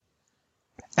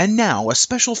And now, a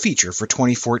special feature for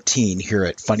 2014 here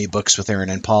at Funny Books with Aaron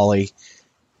and Polly,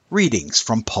 readings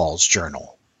from Paul's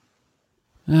journal.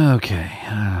 Okay,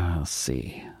 let's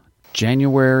see.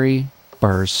 January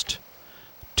 1st,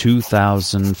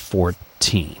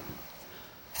 2014.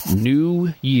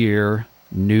 New year,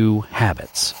 new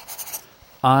habits.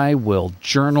 I will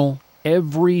journal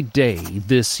every day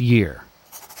this year.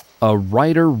 A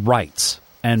writer writes,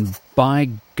 and by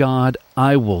God,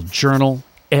 I will journal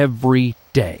every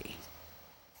day.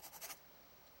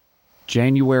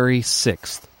 January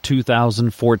 6th,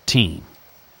 2014.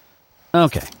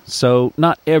 Okay, so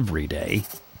not every day.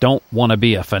 Don't want to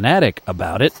be a fanatic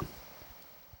about it.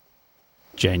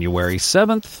 January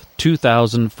 7th,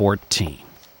 2014.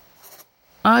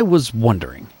 I was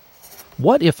wondering,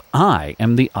 what if I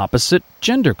am the opposite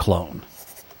gender clone,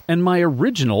 and my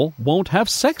original won't have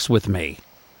sex with me?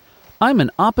 I'm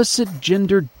an opposite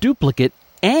gender duplicate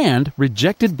and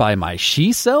rejected by my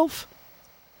she-self?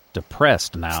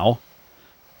 Depressed now.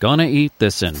 Gonna eat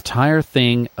this entire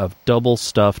thing of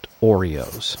double-stuffed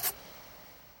Oreos.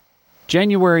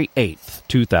 January 8th,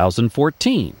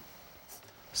 2014.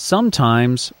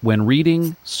 Sometimes when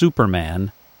reading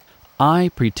Superman,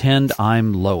 I pretend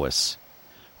I'm Lois,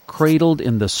 cradled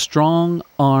in the strong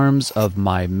arms of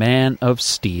my Man of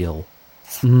Steel.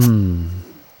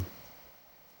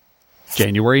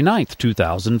 January 9th,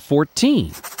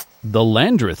 2014. The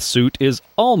Landreth suit is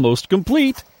almost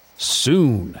complete.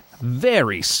 Soon.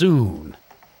 Very soon.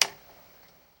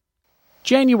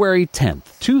 January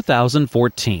 10th,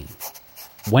 2014.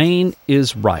 Wayne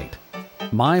is right.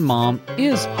 My mom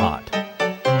is hot.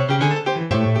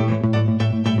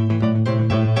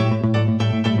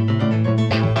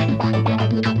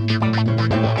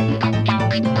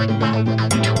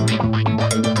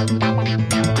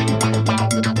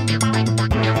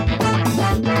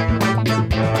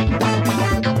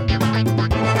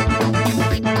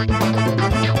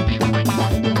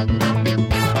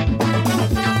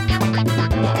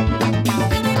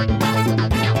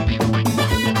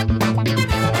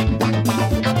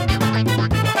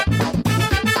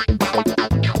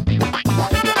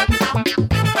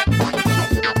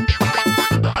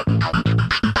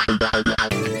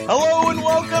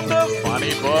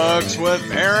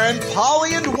 With Aaron,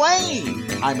 Polly, and Wayne.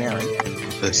 I'm Aaron.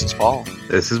 This is Paul.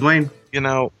 This is Wayne. You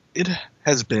know, it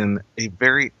has been a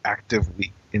very active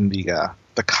week in the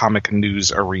comic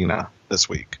news arena this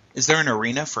week. Is there an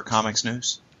arena for comics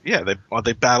news? Yeah,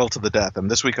 they battle to the death, and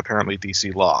this week apparently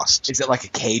DC lost. Is it like a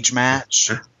cage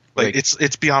match? Like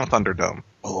it's beyond Thunderdome.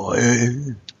 Oh,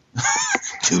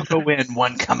 two go in,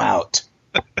 one come out.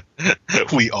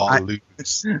 We all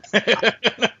lose.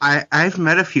 I've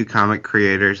met a few comic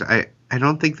creators. I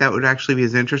don't think that would actually be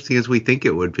as interesting as we think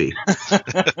it would be.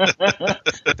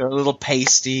 They're a little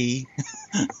pasty.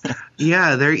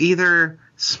 Yeah, they're either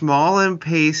small and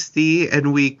pasty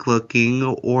and weak looking,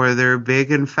 or they're big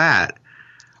and fat.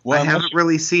 Well, I haven't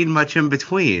really seen much in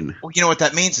between. Well, you know what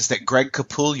that means is that Greg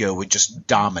Capullo would just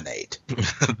dominate.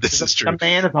 This is true. The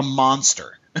man is a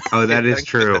monster. Oh, that is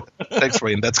true. Thanks,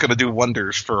 Wayne. That's going to do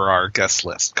wonders for our guest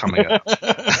list coming up.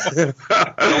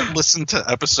 Don't listen to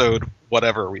episode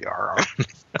whatever we are on.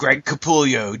 Greg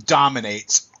Capullo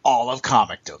dominates all of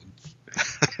comicdom.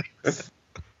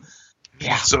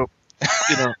 Yeah. So,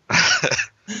 you know.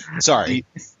 Sorry.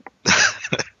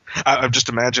 I'm just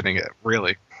imagining it,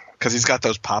 really. Because he's got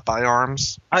those Popeye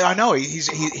arms. I know.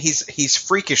 He's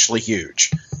freakishly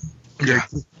huge.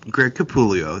 Greg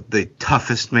Capullo, the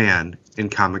toughest man in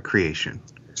comic creation.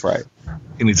 That's right.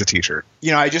 He needs a T-shirt.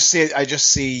 You know, I just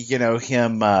see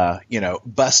him,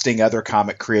 busting other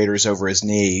comic creators over his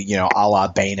knee, a la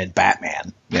Bane and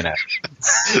Batman.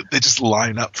 They just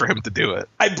line up for him to do it.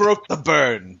 I broke the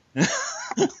Byrne.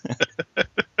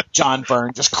 John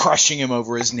Byrne just crushing him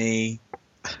over his knee.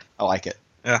 I like it.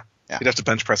 Yeah. He'd have to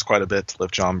bench press quite a bit to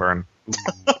lift John Byrne.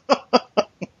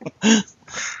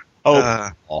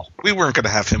 We weren't going to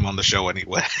have him on the show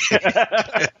anyway.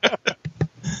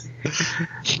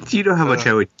 Do you know how much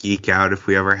I would geek out if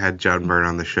we ever had John Byrne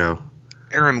on the show?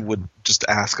 Aaron would just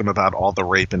ask him about all the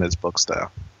rape in his books, though.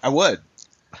 I would.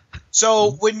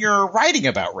 So when you're writing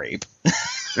about rape...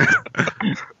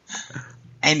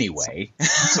 Anyway.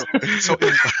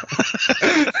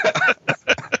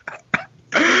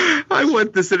 I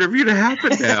want this interview to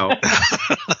happen now.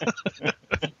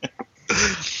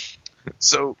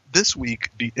 So this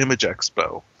week, the Image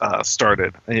Expo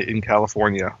started in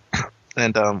California,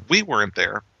 and we weren't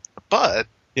there. But,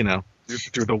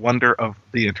 through the wonder of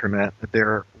the internet,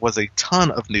 there was a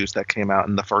ton of news that came out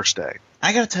in the first day.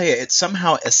 I got to tell you, it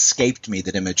somehow escaped me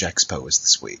that Image Expo was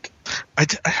this week. I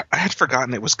had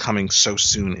forgotten it was coming so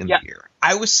soon in the year.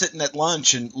 I was sitting at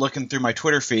lunch and looking through my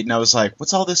Twitter feed, and I was like,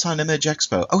 what's all this on Image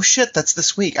Expo? Oh, shit, that's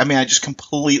this week. I mean, I just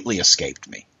completely escaped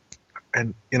me.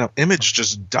 And, Image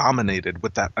just dominated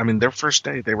with that. I mean, their first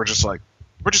day, they were just like,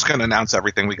 we're just going to announce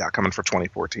everything we got coming for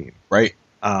 2014. Right.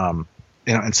 And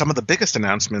some of the biggest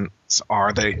announcements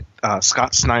are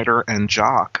Scott Snyder and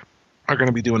Jock are going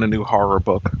to be doing a new horror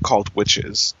book called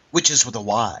Witches. Witches with a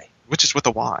Y. Witches with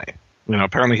a Y.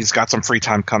 Apparently he's got some free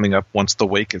time coming up once The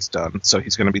Wake is done, so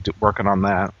he's going to be working on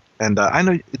that. And I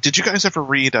know, did you guys ever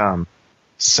read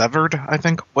Severed, I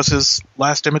think, was his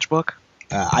last Image book?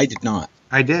 I did not.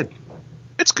 I did.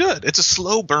 It's good. It's a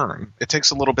slow burn. It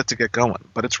takes a little bit to get going,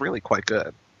 but it's really quite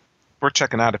good. Worth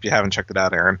checking out if you haven't checked it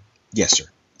out, Aaron. Yes, sir.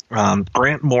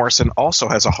 Grant Morrison also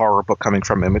has a horror book coming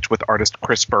from Image with artist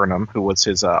Chris Burnham, who was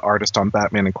his artist on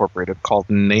Batman Incorporated, called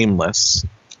Nameless.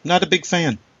 Not a big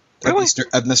fan of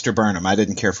Mr. Burnham. I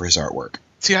didn't care for his artwork.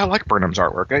 See, I like Burnham's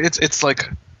artwork.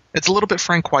 It's a little bit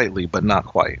Frank Quitely, but not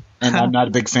quite. And I'm not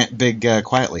a big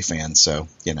Quitely fan, so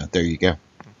there you go.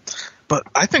 But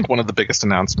I think one of the biggest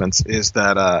announcements is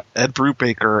that Ed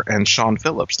Brubaker and Sean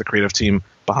Phillips, the creative team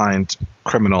behind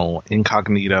Criminal,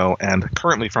 Incognito, and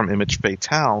currently from Image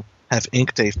Fatale, have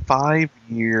inked a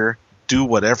 5-year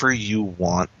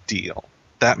do-whatever-you-want deal.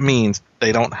 That means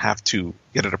they don't have to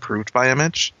get it approved by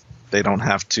Image. They don't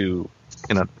have to,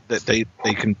 they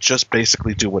can just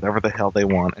basically do whatever the hell they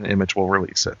want, and Image will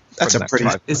release it. It's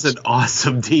an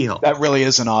awesome deal. That really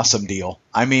is an awesome deal.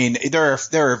 I mean, there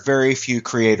are very few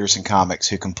creators in comics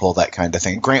who can pull that kind of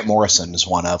thing. Grant Morrison is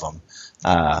one of them,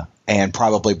 and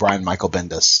probably Brian Michael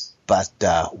Bendis. But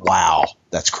wow,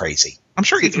 that's crazy. I'm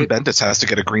sure even Bendis has to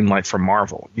get a green light from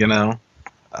Marvel,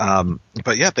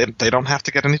 But yeah, they don't have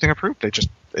to get anything approved.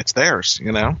 It's theirs,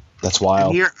 That's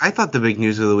wild. Here, I thought the big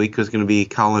news of the week was going to be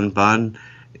Colin Bunn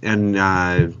and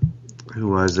who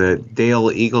was it? Dale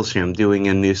Eaglesham doing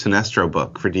a new Sinestro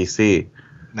book for DC.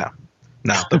 No.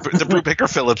 The Brubaker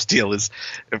Phillips deal is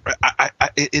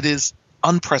it is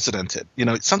unprecedented.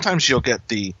 Sometimes you'll get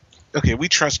we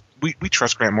trust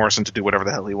Grant Morrison to do whatever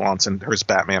the hell he wants in his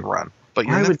Batman run. But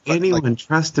why would anyone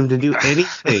trust him to do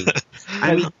anything?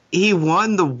 I mean, he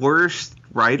won the worst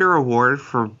writer award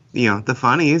for the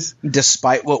funnies.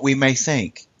 Despite what we may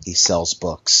think, he sells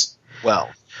books. Well,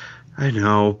 I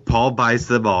know. Paul buys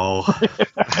them all.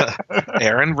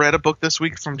 Aaron read a book this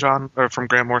week from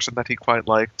Grant Morrison that he quite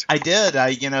liked. I did.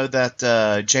 That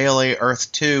JLA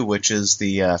Earth 2, which is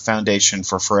the foundation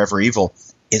for Forever Evil,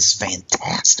 is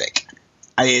fantastic.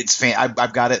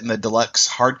 I've got it in the deluxe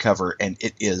hardcover, and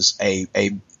it is a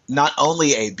not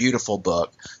only a beautiful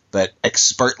book, but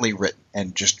expertly written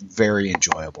and just very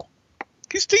enjoyable.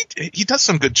 He does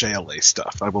some good JLA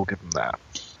stuff. I will give him that.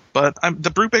 But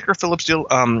the Brubaker Phillips deal,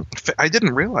 I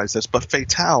didn't realize this, but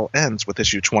Fatale ends with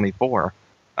issue 24,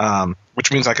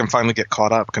 which means I can finally get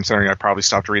caught up, considering I probably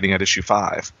stopped reading at issue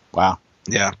 5. Wow.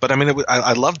 Yeah, but I mean,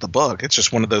 I loved the book. It's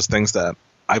just one of those things that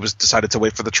I decided to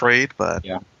wait for the trade, but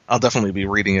yeah. I'll definitely be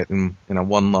reading it in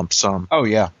one lump sum. Oh,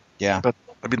 yeah. Yeah. But,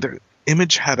 I mean, the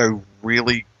Image had a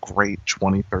really great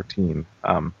 2013.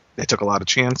 They took a lot of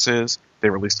chances. They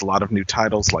released a lot of new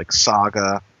titles like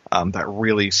Saga that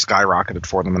really skyrocketed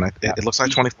for them, and it looks like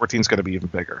 2014 is going to be even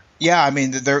bigger. Yeah, I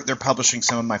mean, they're publishing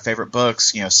some of my favorite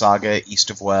books. Saga, East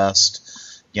of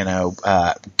West.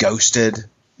 Ghosted.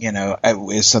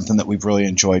 Is something that we've really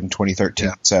enjoyed in 2013.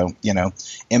 Yeah. So,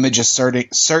 Image is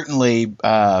certainly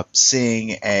seeing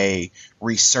a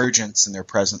resurgence in their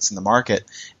presence in the market.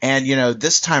 And,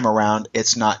 this time around,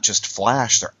 it's not just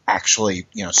Flash. They're actually,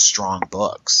 strong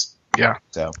books. Yeah.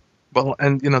 So. Well,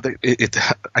 and,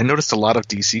 I noticed a lot of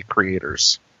DC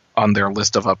creators on their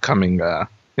list of upcoming,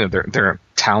 their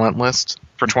talent list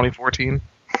for 2014.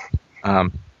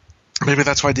 Maybe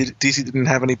that's why DC didn't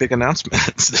have any big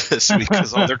announcements this week,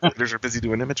 because all their creators are busy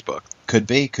doing Image books. Could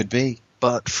be.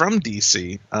 But from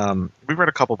DC, we read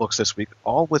a couple books this week,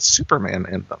 all with Superman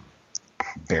in them.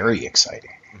 Very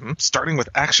exciting. Mm-hmm. Starting with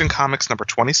Action Comics number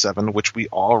 27, which we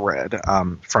all read,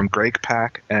 from Greg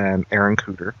Pak and Aaron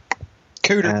Cooter.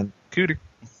 Cooter.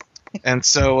 And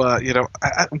so,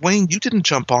 Wayne, you didn't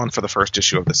jump on for the first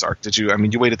issue of this arc, did you? I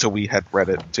mean, you waited till we had read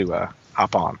it to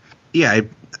hop on. Yeah,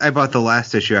 I bought the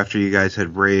last issue after you guys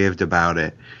had raved about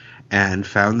it and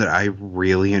found that I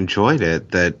really enjoyed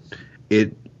it. That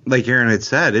it, like Aaron had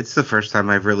said, it's the first time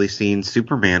I've really seen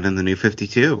Superman in the New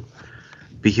 52,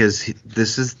 because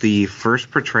this is the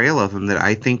first portrayal of him that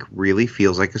I think really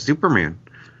feels like a Superman.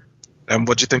 And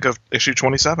what'd you think of issue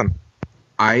 27?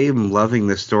 I am loving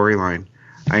this storyline.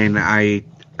 I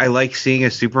like seeing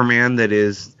a Superman that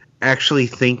is actually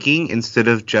thinking instead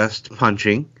of just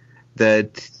punching,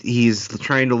 that he's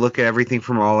trying to look at everything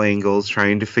from all angles,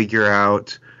 trying to figure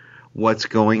out what's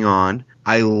going on.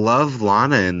 I love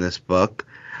Lana in this book.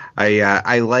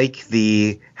 I like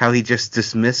how he just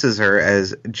dismisses her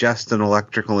as just an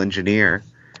electrical engineer.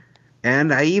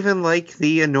 And I even like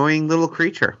the annoying little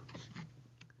creature.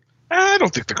 I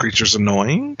don't think the creature's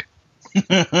annoying.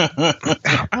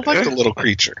 I like the little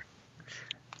creature.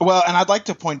 Well, and I'd like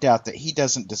to point out that he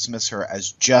doesn't dismiss her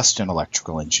as just an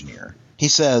electrical engineer. He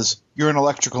says, you're an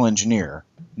electrical engineer,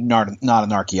 not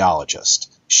an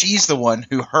archaeologist. She's the one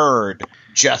who heard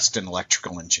just an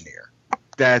electrical engineer.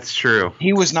 That's true.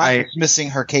 He was not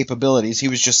dismissing her capabilities. He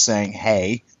was just saying,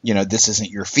 hey, this isn't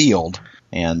your field.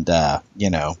 And,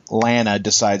 Lana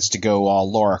decides to go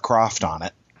all Laura Croft on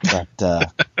it.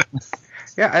 But,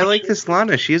 yeah, I like this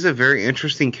Lana. She's a very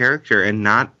interesting character and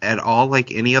not at all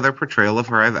like any other portrayal of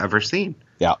her I've ever seen.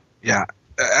 Yeah. Yeah.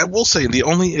 I will say the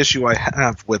only issue I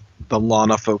have with the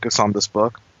Lana focus on this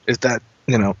book is that,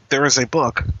 there is a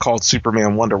book called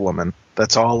Superman Wonder Woman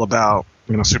that's all about,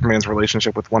 Superman's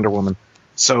relationship with Wonder Woman.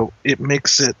 So it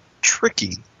makes it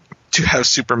tricky to have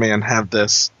Superman have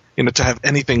this, to have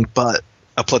anything but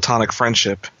a platonic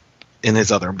friendship in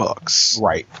his other books.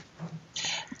 Right.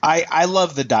 I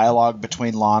love the dialogue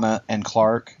between Lana and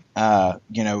Clark.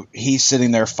 He's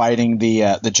sitting there fighting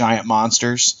the giant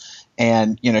monsters.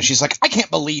 And, she's like, I can't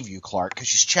believe you, Clark, because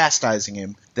she's chastising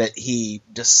him that he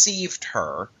deceived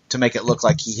her to make it look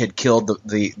like he had killed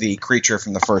the creature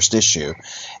from the first issue.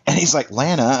 And he's like,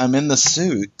 Lana, I'm in the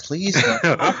suit. Please don't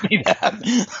tell me that.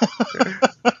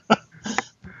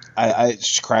 It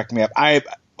just cracked me up.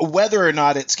 Whether or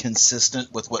not it's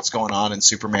consistent with what's going on in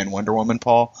Superman Wonder Woman,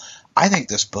 Paul, I think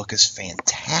this book is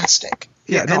fantastic.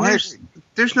 Yeah,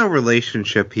 there's no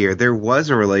relationship here. There was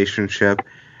a relationship.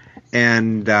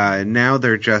 And now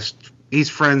he's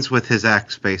friends with his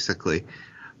ex, basically.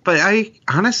 But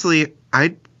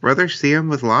I'd rather see him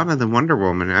with Lana than Wonder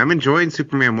Woman. I'm enjoying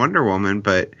Superman Wonder Woman,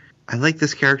 but I like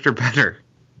this character better.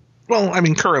 Well,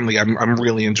 currently I'm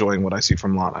really enjoying what I see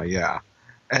from Lana, yeah.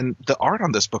 And the art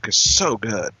on this book is so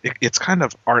good. It's kind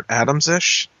of Art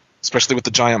Adams-ish, especially with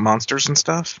the giant monsters and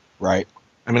stuff. Right.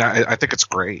 I think it's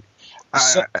great.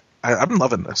 I'm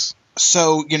loving this.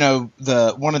 So,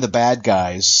 one of the bad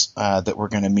guys that we're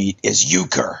going to meet is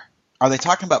Euchre. Are they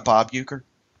talking about Bob Euchre?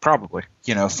 Probably.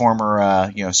 Former,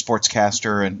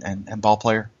 sportscaster and ball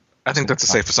player? I think that's a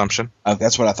safe assumption. Oh,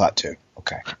 that's what I thought, too.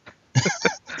 Okay.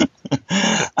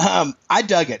 I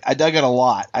dug it. I dug it a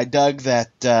lot. I dug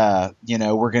that,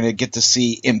 we're going to get to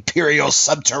see Imperial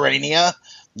Subterranea,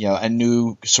 a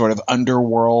new sort of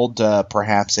underworld,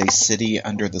 perhaps a city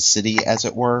under the city, as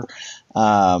it were.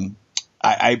 I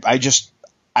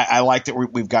like that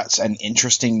we've got an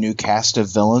interesting new cast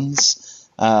of villains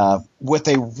with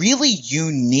a really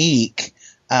unique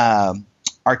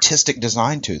artistic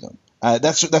design to them.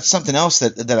 That's something else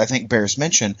that I think bears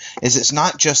mention is it's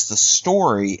not just the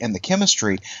story and the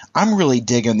chemistry. I'm really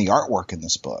digging the artwork in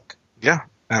this book. Yeah,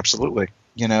 absolutely.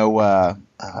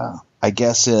 I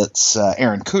guess it's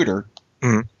Aaron Cooter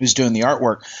who's doing the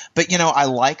artwork. But, I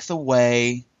like the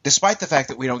way – despite the fact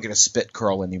that we don't get a spit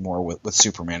curl anymore with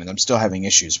Superman, and I'm still having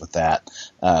issues with that,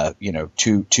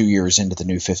 2 years into the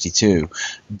New 52.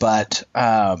 But,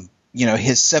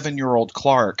 his 7-year-old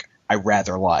Clark I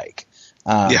rather like.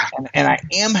 Yeah. And I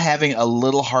am having a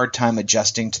little hard time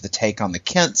adjusting to the take on the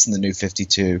Kents in the New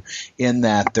 52 in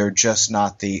that they're just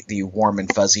not the warm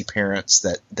and fuzzy parents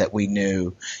that we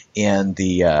knew in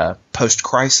the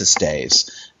post-crisis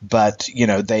days. But,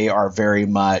 they are very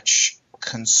much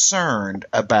concerned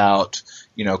about,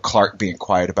 Clark being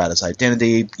quiet about his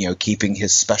identity, keeping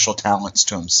his special talents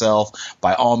to himself.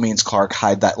 By all means, Clark,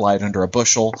 hide that light under a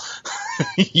bushel,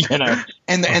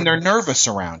 and they're nervous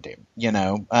around him.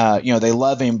 They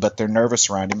love him, but they're nervous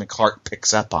around him, and Clark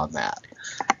picks up on that.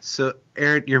 So,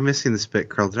 Aaron, you're missing the spit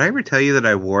curl. Did I ever tell you that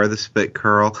I wore the spit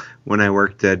curl when I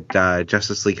worked at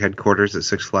Justice League headquarters at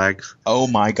Six Flags? Oh,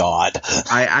 my God.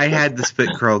 I had the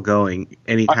spit curl going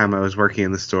anytime I was working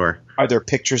in the store. Are there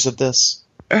pictures of this?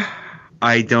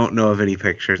 I don't know of any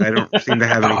pictures. I don't seem to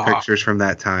have any pictures from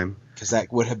that time. Because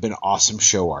that would have been awesome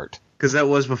show art. Because that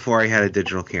was before I had a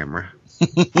digital camera.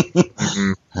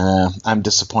 I'm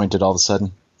disappointed all of a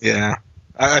sudden. Yeah.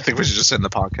 I think we should just end the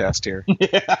podcast here.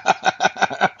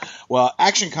 Yeah. Well,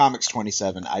 Action Comics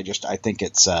 27. I think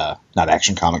it's not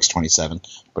Action Comics 27,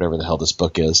 whatever the hell this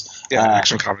book is. Yeah,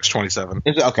 Action Comics 27.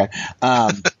 Is it? Okay.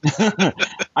 I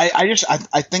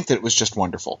think that it was just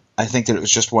wonderful. I think that it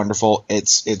was just wonderful.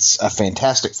 It's a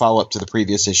fantastic follow up to the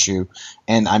previous issue,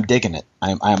 and I'm digging it.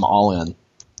 I'm all in.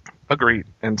 Agreed.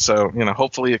 And so,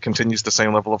 hopefully it continues the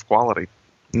same level of quality.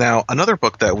 Now, another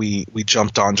book that we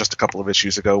jumped on just a couple of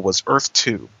issues ago was Earth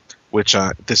 2, which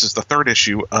this is the third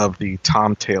issue of the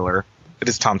Tom Taylor. It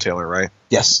is Tom Taylor, right?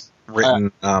 Yes.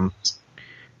 Written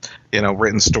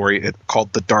story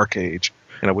called The Dark Age,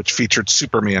 which featured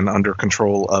Superman under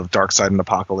control of Darkseid and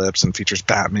Apocalypse, and features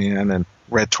Batman, and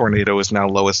Red Tornado is now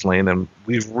Lois Lane, and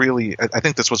I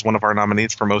think this was one of our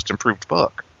nominees for Most Improved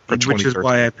Book for 2013. Which is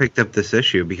why I picked up this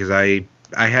issue, because I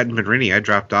hadn't been reading. I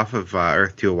dropped off of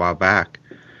Earth 2 a while back.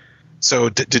 So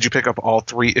did you pick up all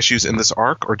 3 issues in this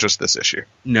arc, or just this issue?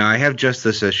 No, I have just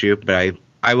this issue, but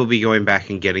I will be going back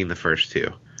and getting the first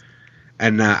 2.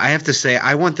 And I have to say,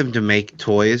 I want them to make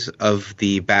toys of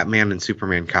the Batman and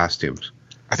Superman costumes.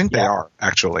 I think they are,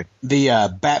 actually.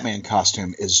 The Batman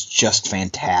costume is just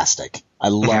fantastic. I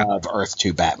love Earth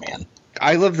 2 Batman.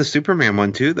 I love the Superman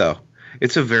one, too, though.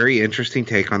 It's a very interesting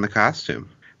take on the costume.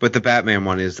 But the Batman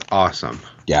one is awesome.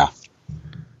 Yeah.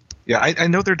 Yeah, I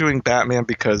know they're doing Batman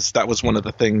because that was one of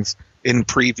the things in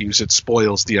previews. It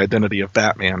spoils the identity of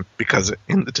Batman because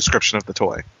in the description of the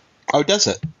toy. Oh, does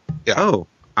it? Yeah. Oh,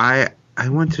 I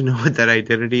want to know what that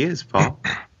identity is, Paul.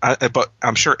 But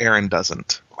I'm sure Aaron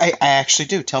doesn't. I actually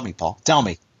do. Tell me, Paul. Tell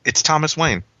me. It's Thomas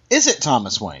Wayne. Is it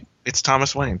Thomas Wayne? It's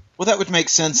Thomas Wayne. Well, that would make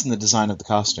sense in the design of the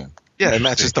costume. Yeah, it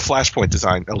matches the Flashpoint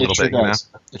design a little bit. Does.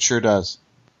 It sure does.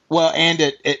 Well, and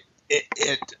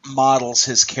it models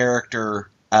his character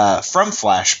from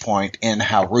Flashpoint and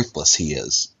how ruthless he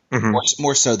is,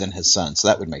 more so than his son. So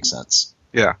that would make sense.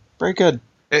 Yeah, very good.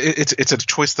 It's a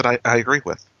choice that I agree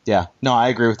with. Yeah, no, I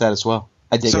agree with that as well.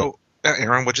 I dig it. So,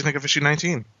 Aaron, what'd you think of issue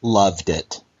 19? Loved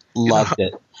it.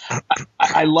 It.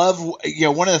 I love,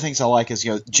 one of the things I like is,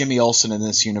 Jimmy Olsen in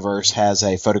this universe has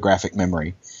a photographic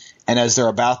memory. And as they're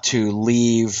about to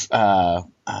leave the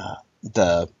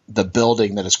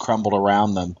building that has crumbled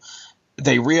around them,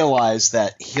 they realize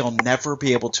that he'll never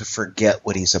be able to forget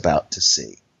what he's about to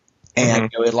see. And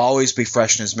it'll always be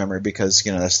fresh in his memory because,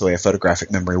 that's the way a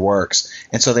photographic memory works.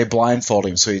 And so they blindfold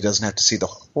him so he doesn't have to see the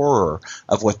horror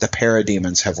of what the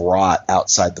parademons have wrought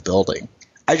outside the building.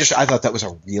 I thought that was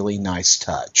a really nice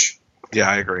touch. Yeah,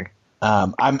 I agree.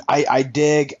 I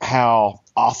dig how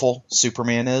awful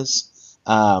Superman is.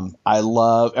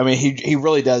 He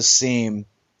really does seem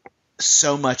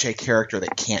so much a character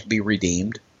that can't be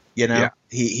redeemed. Yeah.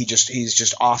 He's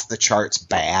just off the charts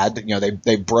bad.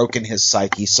 They've broken his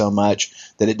psyche so much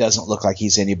that it doesn't look like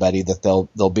he's anybody that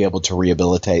they'll be able to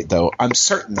rehabilitate. Though I'm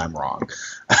certain I'm wrong,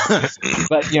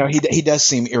 but he does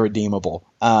seem irredeemable.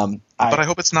 But I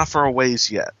hope it's not for a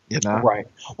ways yet. Right.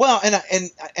 Well, and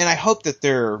I hope that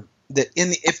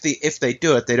if they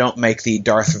do it, they don't make the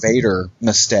Darth Vader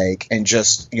mistake and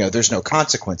just there's no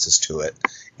consequences to it.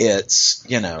 It's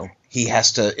he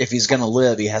has to, if he's going to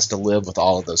live, he has to live with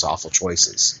all of those awful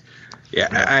choices. Yeah,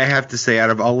 I have to say,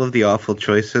 out of all of the awful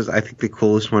choices, I think the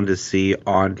coolest one to see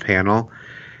on panel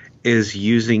is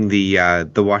using the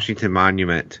Washington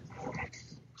Monument.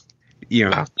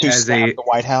 To as the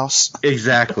White House.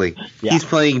 Exactly. Yeah. He's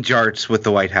playing jarts with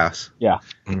the White House. Yeah.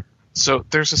 So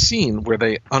there's a scene where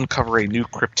they uncover a new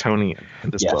Kryptonian in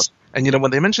this book. And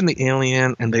when they mention the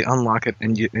alien and they unlock it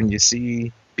and you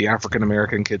see the African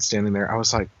American kid standing there, I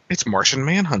was like, it's Martian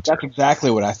Manhunter. That's exactly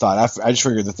what I thought. I just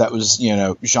figured that was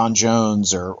John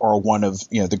Jones or one of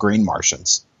the Green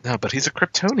Martians. No, but he's a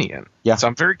Kryptonian. Yeah. So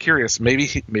I'm very curious. Maybe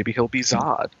he'll be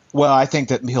Zod. Well, I think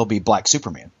that he'll be Black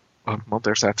Superman. Well,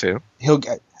 there's that too. Look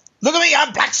at me,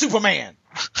 I'm Black Superman.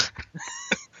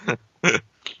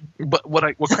 But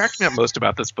what cracked me up most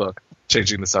about this book,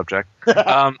 changing the subject,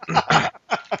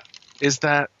 is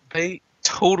that they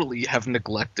totally have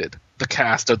neglected the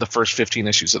cast of the first 15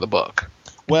 issues of the book.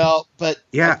 Well, but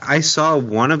yeah, I saw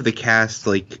one of the cast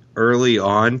early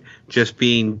on just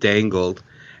being dangled,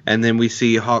 and then we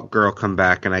see Hawkgirl come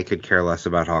back, and I could care less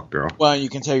about Hawkgirl. Well, you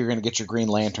can tell you're going to get your Green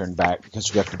Lantern back because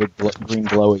you got the big green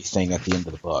glowy thing at the end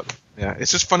of the book. Yeah,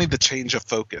 it's just funny the change of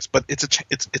focus, but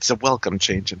it's a welcome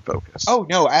change in focus. Oh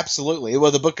no, absolutely.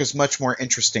 Well, the book is much more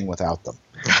interesting without them.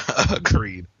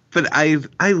 Agreed. But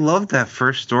I loved that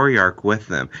first story arc with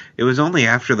them. It was only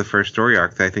after the first story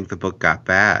arc that I think the book got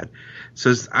bad.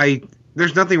 So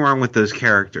there's nothing wrong with those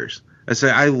characters.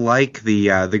 I like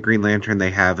the Green Lantern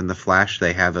they have and the Flash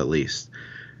they have at least.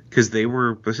 Because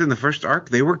in the first arc,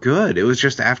 they were good. It was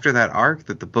just after that arc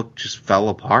that the book just fell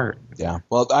apart. Yeah.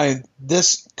 Well,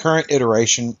 this current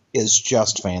iteration is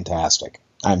just fantastic.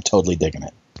 I'm totally digging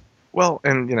it. Well,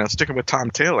 and, sticking with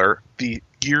Tom Taylor, the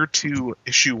Year 2,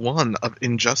 Issue 1 of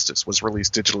Injustice was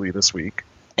released digitally this week.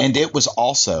 And it was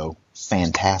also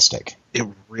fantastic. It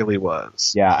really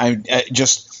was. Yeah,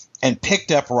 and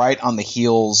picked up right on the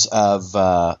heels of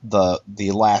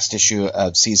the last issue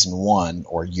of Season 1,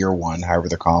 or Year 1, however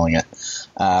they're calling it.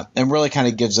 and really kind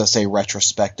of gives us a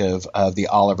retrospective of the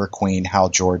Oliver Queen, Hal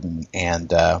Jordan, and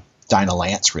Dinah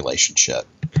Lance relationship.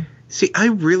 See, I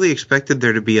really expected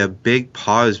there to be a big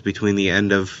pause between the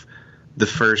end of the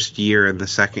first year and the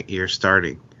second year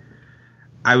starting.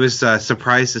 I was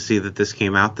surprised to see that this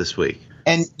came out this week.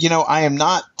 And, I am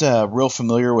not real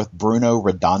familiar with Bruno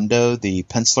Redondo, the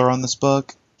penciler on this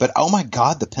book, but oh my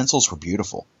God, the pencils were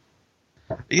beautiful.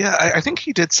 Yeah, I think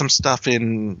he did some stuff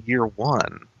in year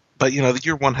one. But, the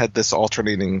year one had this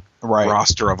alternating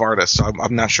roster of artists, so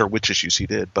I'm not sure which issues he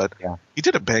did. But he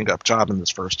did a bang-up job in this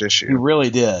first issue. He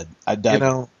really did. I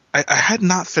had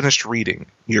not finished reading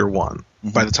year one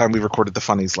by the time we recorded the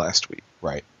funnies last week.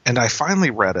 Right. And I finally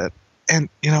read it. And,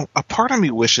 a part of me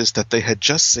wishes that they had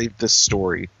just saved this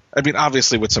story. I mean,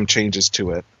 obviously with some changes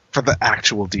to it, for the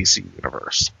actual DC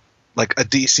universe. Like a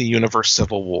DC universe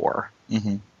Civil War.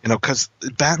 Mm-hmm. Because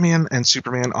Batman and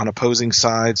Superman on opposing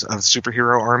sides of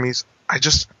superhero armies, I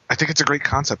think it's a great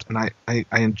concept, and I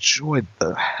enjoyed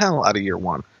the hell out of year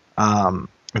one. And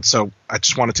so I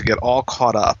just wanted to get all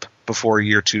caught up before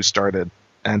year two started.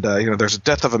 And, there's a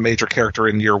death of a major character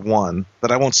in year one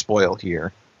that I won't spoil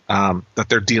here, that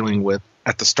they're dealing with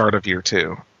at the start of year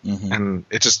two. Mm-hmm. And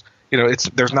it just,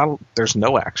 there's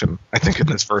no action, I think, in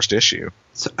this first issue.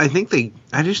 So I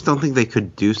just don't think they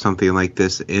could do something like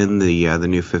this in the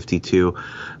New 52,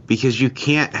 because you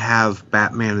can't have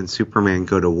Batman and Superman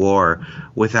go to war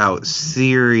without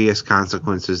serious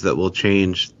consequences that will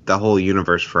change the whole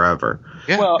universe forever.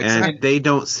 Yeah, well, and they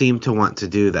don't seem to want to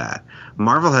do that.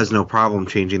 Marvel has no problem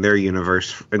changing their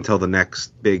universe until the next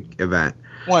big event.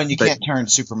 Well, and you can't turn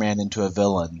Superman into a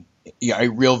villain, a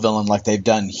real villain like they've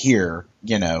done here,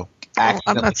 I'm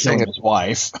not saying his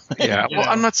wife. Yeah, well,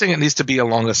 I'm not saying it needs to be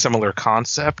along a similar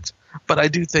concept, but I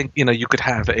do think, you could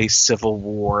have a Civil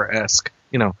War-esque,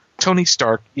 Tony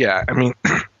Stark, yeah, I mean,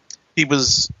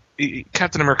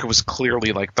 Captain America was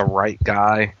clearly like the right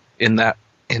guy in that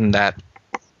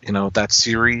that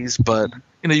series, but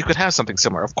you could have something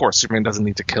similar. Of course, Superman doesn't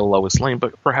need to kill Lois Lane,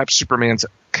 but perhaps Superman's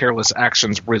careless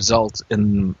actions result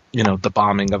in, the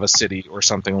bombing of a city or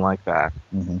something like that.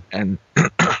 Mm-hmm. And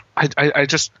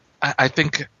I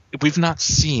think we've not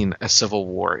seen a Civil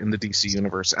War in the DC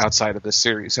universe outside of this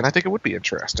series, and I think it would be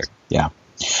interesting. Yeah.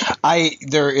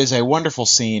 There is a wonderful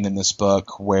scene in this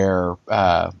book where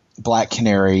Black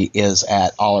Canary is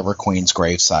at Oliver Queen's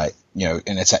gravesite,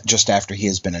 and it's just after he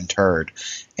has been interred,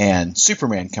 and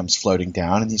Superman comes floating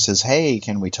down, and he says, "Hey,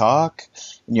 can we talk?"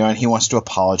 And he wants to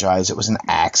apologize. It was an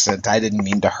accident. I didn't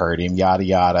mean to hurt him, yada,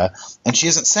 yada. And she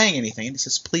isn't saying anything, and he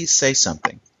says, "Please say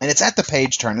something." And it's at the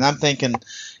page turn, and I'm thinking,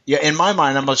 in my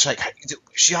mind, I'm just like,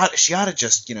 she ought to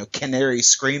just, canary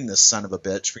scream this son of a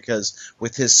bitch, because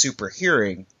with his super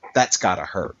hearing, that's got to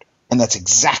hurt. And that's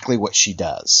exactly what she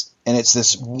does. And it's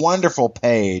this wonderful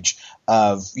page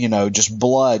of, just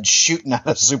blood shooting out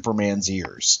of Superman's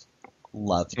ears.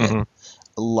 Loved it. Mm-hmm.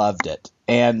 Loved it.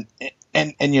 And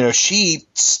she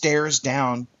stares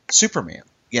down Superman,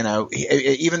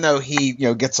 even though he,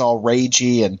 gets all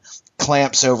ragey and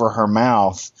clamps over her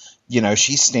mouth,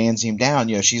 she stands him down.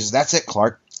 She says, "That's it,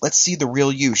 Clark. Let's see the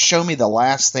real you. Show me the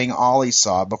last thing Ollie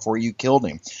saw before you killed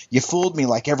him. You fooled me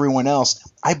like everyone else.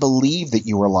 I believed that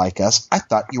you were like us. I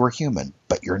thought you were human,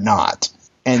 but you're not."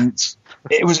 And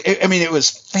it was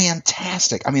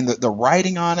fantastic. I mean, the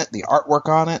writing on it, the artwork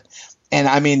on it. And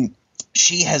I mean,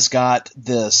 she has got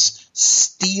this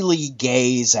steely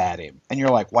gaze at him. And you're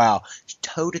like, wow,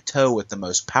 toe to toe with the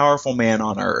most powerful man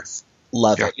on earth.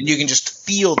 Love it. And you can just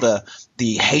feel the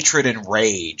hatred and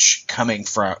rage coming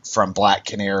from Black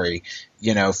Canary,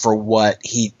 for what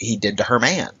he did to her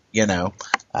man.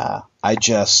 I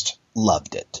just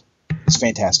loved it. It's a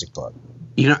fantastic book.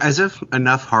 As if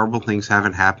enough horrible things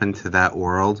haven't happened to that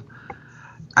world,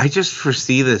 I just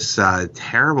foresee this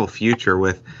terrible future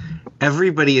with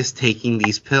everybody is taking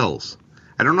these pills.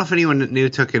 I don't know if anyone new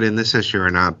took it in this issue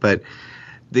or not, but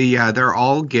they're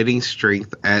all getting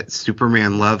strength at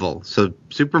Superman level. So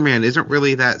Superman isn't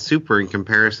really that super in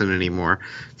comparison anymore,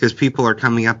 because people are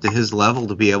coming up to his level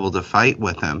to be able to fight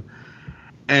with him.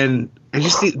 And I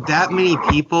just see that many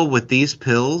people with these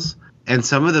pills, and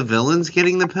some of the villains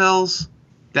getting the pills.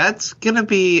 That's going to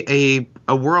be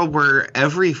a world where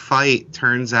every fight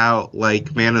turns out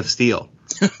like Man of Steel.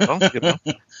 Well,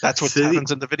 that's what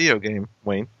happens in the video game,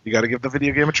 Wayne. You got to give the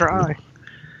video game a try.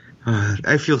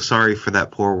 I feel sorry for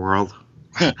that poor world.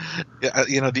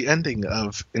 The ending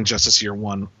of Injustice Year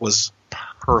One was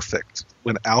perfect.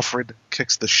 When Alfred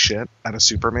kicks the shit out of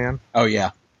Superman. Oh,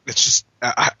 yeah. It's just,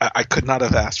 I could not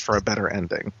have asked for a better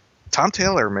ending. Tom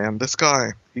Taylor, man, this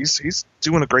guy, he's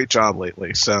doing a great job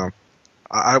lately. So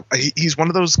He's one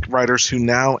of those writers who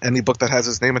now any book that has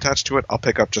his name attached to it, I'll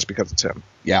pick up just because it's him.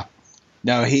 Yeah.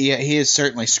 No, he is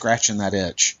certainly scratching that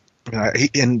itch.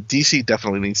 And DC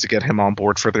definitely needs to get him on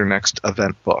board for their next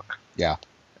event book. Yeah.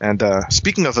 And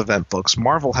speaking of event books,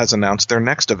 Marvel has announced their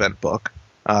next event book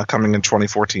coming in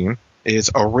 2014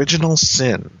 is Original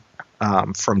Sin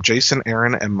from Jason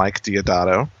Aaron and Mike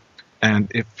Deodato.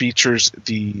 And it features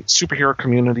the superhero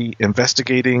community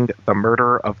investigating the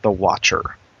murder of the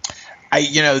Watcher.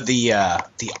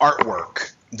 The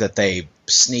artwork that they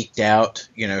sneaked out,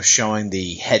 showing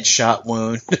the headshot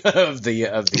wound of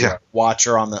the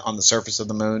Watcher on the surface of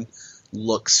the moon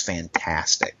looks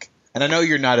fantastic. And I know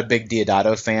you're not a big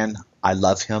Deodato fan. I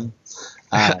love him.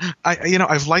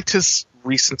 I've liked his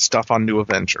recent stuff on New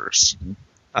Avengers.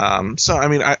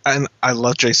 I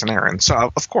love Jason Aaron.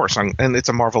 So of course, and it's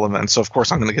a Marvel event. So of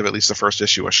course, I'm going to give at least the first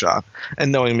issue a shot.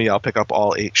 And knowing me, I'll pick up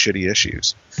all 8 shitty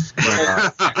issues.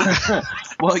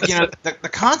 Well, the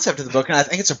concept of the book, and I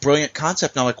think it's a brilliant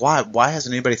concept. And I'm like, why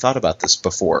hasn't anybody thought about this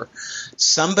before?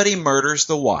 Somebody murders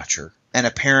the Watcher and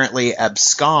apparently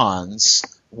absconds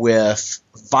with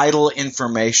vital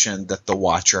information that the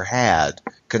Watcher had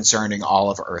concerning all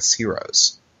of Earth's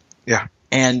heroes. Yeah.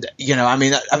 And,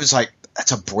 I was like,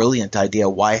 that's a brilliant idea.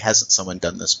 Why hasn't someone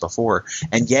done this before?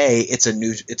 And yay, it's a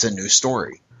new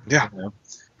story. Yeah.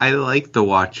 I like the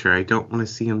Watcher. I don't want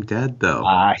to see him dead, though.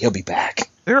 He'll be back.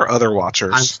 There are other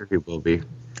Watchers. I'm sure he will be.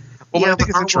 Well, I think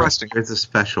it's interesting. It's a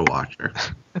special Watcher.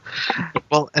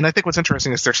 Well, and I think what's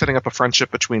interesting is they're setting up a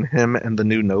friendship between him and the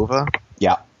new Nova.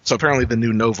 Yeah. So apparently the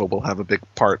new Nova will have a big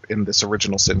part in this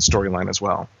Original Sin storyline as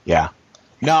well. Yeah.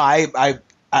 No, I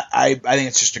think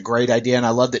it's just a great idea, and I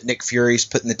love that Nick Fury's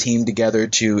putting the team together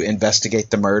to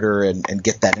investigate the murder and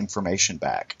get that information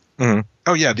back. Mm-hmm.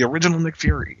 Oh, yeah, the original Nick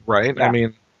Fury, right? Yeah. I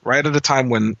mean, right at a time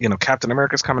when, Captain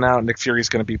America's coming out, Nick Fury's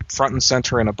going to be front and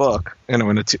center in a book, in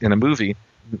a movie.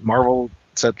 Marvel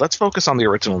said, let's focus on the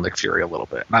original Nick Fury a little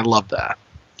bit, and I love that.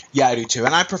 Yeah, I do too,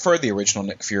 and I prefer the original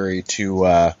Nick Fury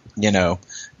to,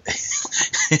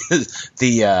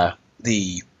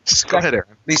 Go ahead,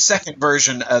 Aaron. The second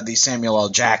version of the Samuel L.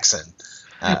 Jackson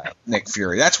Nick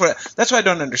Fury. That's what I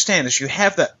don't understand is you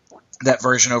have that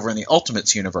version over in the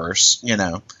Ultimates universe.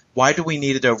 Why do we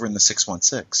need it over in the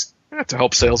 616? Yeah, to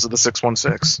help sales of the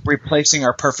 616, replacing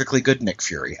our perfectly good Nick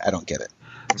Fury. I don't get it.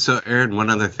 So, Aaron, one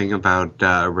other thing about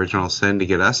Original Sin to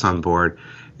get us on board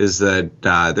is that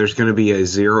there's going to be a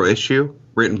 0 issue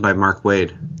written by Mark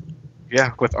Waid.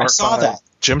 Yeah, with art I saw by that.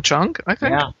 Jim Chung, I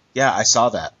think. Yeah, I saw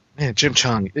that. Man, Jim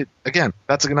Chung. Again,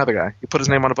 that's another guy. You put his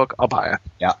name on a book, I'll buy it.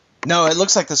 Yeah. No, it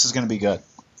looks like this is going to be good.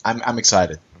 I'm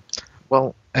excited.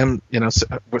 Well, and,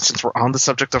 since we're on the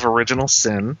subject of Original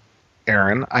Sin,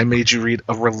 Aaron, I made you read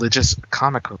a religious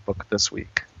comic book this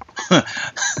week.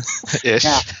 Ish.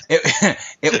 Yeah,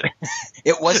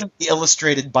 it wasn't the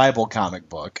illustrated Bible comic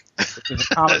book. It was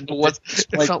a comic book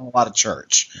that felt a lot of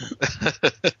church.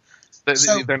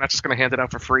 They're not just going to hand it out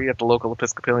for free at the local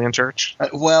Episcopalian church?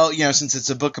 Well, since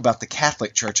it's a book about the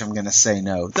Catholic Church, I'm going to say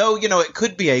no. Though, it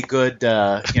could be a good,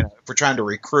 if we're trying to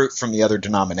recruit from the other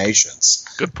denominations.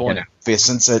 Good point.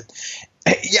 Since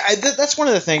that's one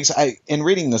of the things in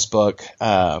reading this book,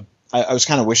 I was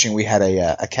kind of wishing we had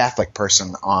a Catholic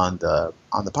person on the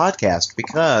podcast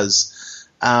because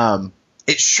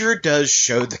it sure does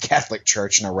show the Catholic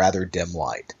Church in a rather dim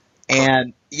light.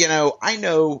 And, I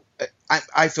know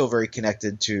I feel very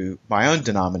connected to my own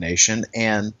denomination.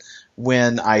 And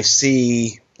when I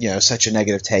see, such a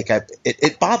negative take,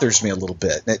 it bothers me a little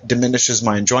bit. It diminishes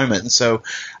my enjoyment. And so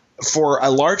for a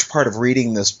large part of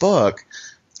reading this book,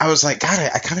 I was like, God,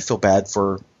 I kind of feel bad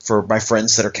for my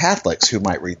friends that are Catholics who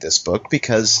might read this book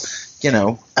because,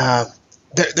 there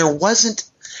wasn't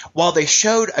 – while they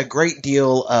showed a great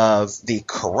deal of the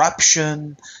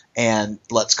corruption and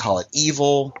let's call it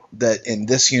evil that in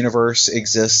this universe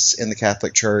exists in the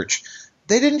Catholic Church,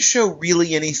 they didn't show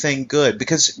really anything good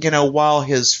because, while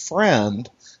his friend,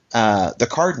 the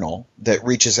cardinal that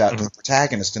reaches out to the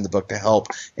protagonist in the book to help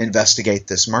investigate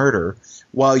this murder,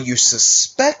 while you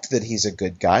suspect that he's a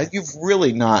good guy, you've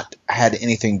really not had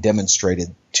anything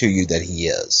demonstrated to you that he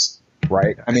is.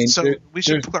 Right? I mean, so we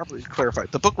should probably clarify.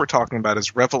 The book we're talking about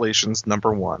is Revelations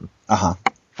 #1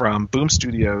 from Boom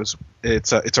Studios.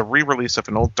 It's a re-release of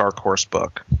an old Dark Horse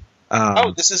book.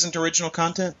 This isn't original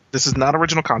content? This is not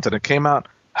original content. It came out,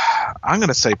 I'm going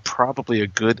to say, probably a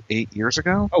good 8 years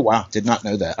ago. Oh, wow. Did not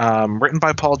know that. Written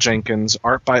by Paul Jenkins,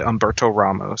 art by Umberto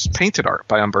Ramos, painted art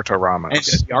by Umberto Ramos.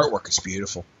 And the artwork is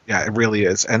beautiful. Yeah, it really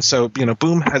is. And so,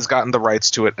 Boom has gotten the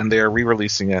rights to it, and they are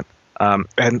re-releasing it.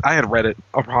 And I had read it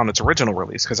upon its original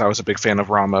release because I was a big fan of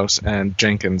Ramos and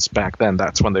Jenkins back then.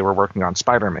 That's when they were working on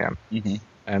Spider-Man. Mm-hmm.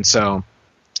 And so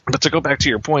But to go back to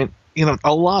your point,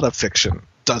 a lot of fiction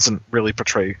doesn't really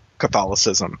portray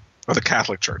Catholicism or the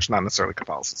Catholic Church, not necessarily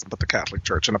Catholicism, but the Catholic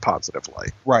Church in a positive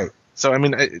light. Right. So, I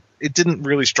mean, it didn't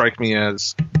really strike me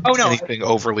as anything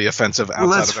overly offensive outside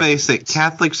Let's of face it,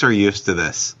 Catholics are used to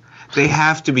this. They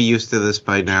have to be used to this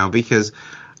by now because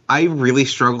I really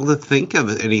struggle to think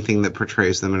of anything that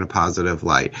portrays them in a positive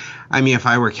light. I mean, if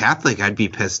I were Catholic, I'd be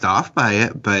pissed off by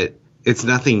it, but it's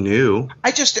nothing new.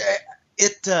 Like I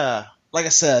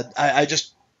said,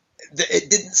 it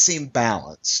didn't seem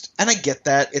balanced, and I get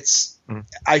that.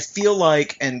 I feel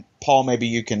like, and Paul, maybe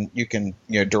you can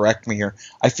direct me here.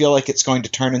 I feel like it's going to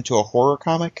turn into a horror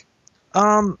comic.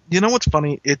 You know what's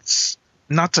funny? It's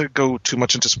not to go too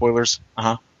much into spoilers.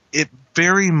 It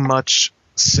very much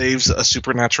saves a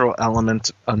supernatural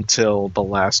element until the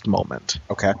last moment.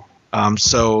 Okay.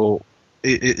 So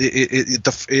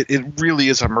it really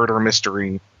is a murder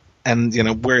mystery,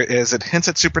 and whereas it hints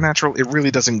at supernatural, it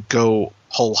really doesn't go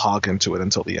whole hog into it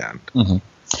until the end.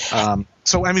 Mm-hmm.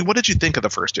 So, I mean, what did you think of the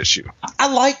first issue?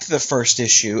 I liked the first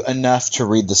issue enough to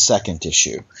read the second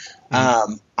issue.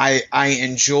 Mm-hmm.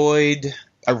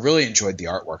 I really enjoyed the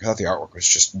artwork. I thought the artwork was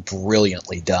just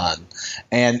brilliantly done.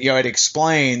 And, it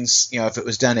explains, if it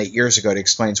was done 8 years ago, it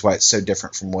explains why it's so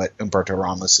different from what Humberto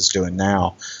Ramos is doing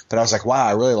now. But I was like, wow,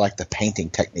 I really like the painting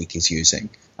technique he's using.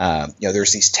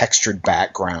 There's these textured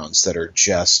backgrounds that are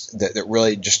that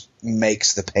really just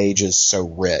makes the pages so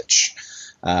rich,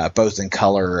 both in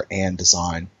color and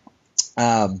design.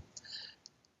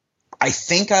 I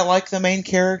think I like the main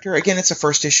character. Again, it's a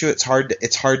first issue. It's hard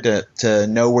to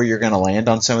know where you're going to land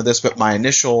on some of this. But my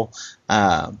initial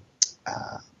thoughts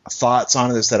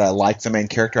on it is that I like the main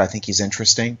character. I think he's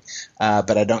interesting,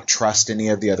 but I don't trust any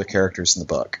of the other characters in the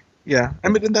book. Yeah, I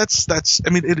mean, and that's.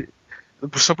 I mean,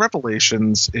 so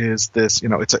Revelations is this.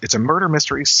 It's a murder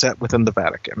mystery set within the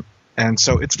Vatican, and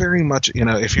so it's very much.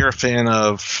 If you're a fan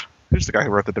of who's the guy who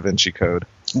wrote the Da Vinci Code,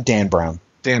 Dan Brown.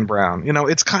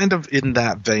 It's kind of in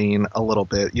that vein a little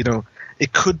bit.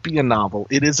 It could be a novel.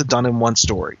 It is a done-in-one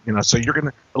story. So you're going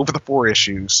to, over the 4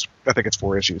 issues, I think it's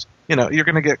 4 issues, you're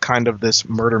going to get kind of this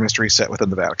murder mystery set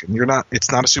within the Vatican.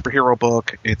 It's not a superhero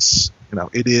book. It's,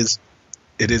 it is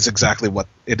exactly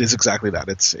that.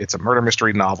 It's a murder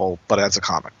mystery novel, but as a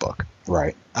comic book.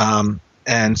 Right.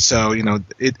 And so,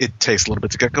 it takes a little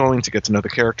bit to get going, to get to know the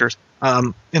characters.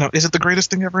 Is it the greatest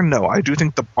thing ever? No. I do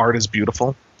think the art is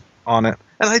beautiful on it,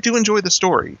 and I do enjoy the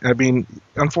story. I mean,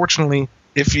 unfortunately,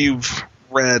 if you've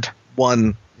read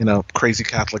one, crazy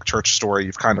Catholic Church story,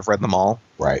 you've kind of read them all,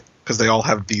 right? Because they all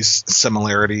have these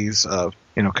similarities of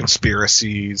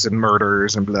conspiracies and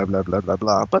murders and blah blah blah blah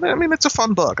blah. But I mean, it's a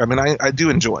fun book. I mean, I do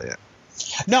enjoy it.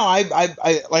 No, I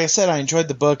like I said, I enjoyed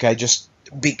the book. I just,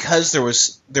 because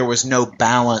there was no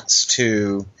balance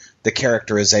to the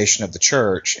characterization of the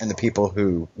church and the people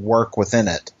who work within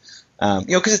it.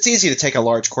 Because it's easy to take a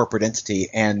large corporate entity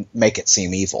and make it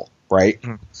seem evil, right?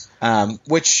 Mm.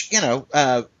 Which,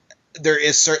 there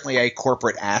is certainly a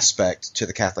corporate aspect to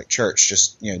the Catholic Church,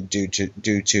 just due to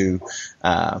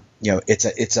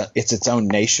it's its own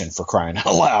nation, for crying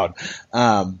out loud.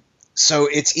 So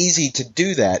it's easy to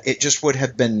do that. It just would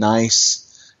have been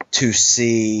nice to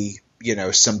see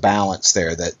some balance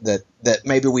there. That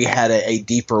maybe we had a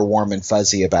deeper warm and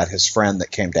fuzzy about his friend that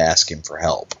came to ask him for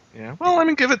help. Yeah, well, I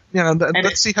mean, give it,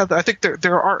 let's see how. I think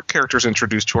there are characters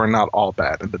introduced who are not all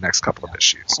bad in the next couple of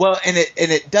issues. Well, and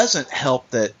it doesn't help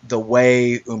that the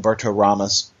way Humberto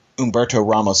Ramos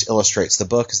illustrates the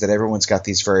book is that everyone's got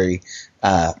these very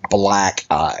black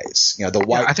eyes. The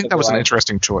white. Yeah, I think that was an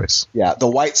interesting choice. Yeah, the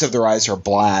whites of their eyes are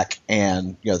black,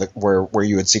 and where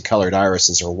you would see colored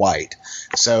irises are white.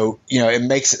 So it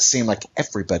makes it seem like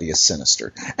everybody is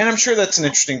sinister, and I'm sure that's an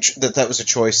interesting that was a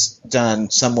choice done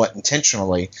somewhat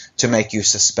intentionally to make you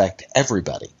suspect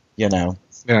everybody. Yeah.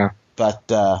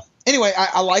 But anyway,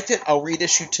 I liked it. I'll read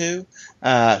issue 2.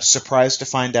 Surprised to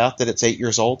find out that it's 8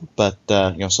 years old, but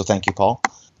so thank you, Paul.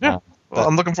 Yeah. Well,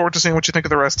 I'm looking forward to seeing what you think of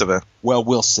the rest of it. Well,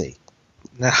 we'll see.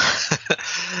 Now,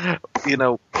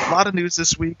 a lot of news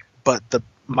this week, but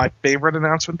my favorite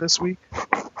announcement this week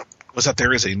was that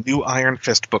there is a new Iron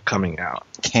Fist book coming out.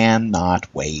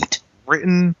 Cannot wait.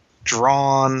 Written,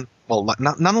 drawn, well,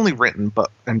 not only written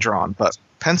and drawn, but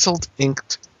penciled,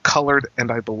 inked, colored, and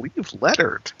I believe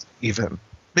lettered even.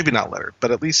 Maybe not lettered,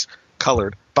 but at least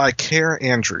colored by Care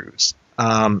Andrews.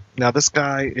 Now this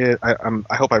guy,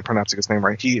 I hope I'm pronouncing his name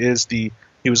right.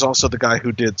 He was also the guy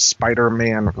who did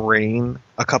Spider-Man Reign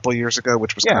a couple of years ago,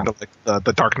 which was kind of like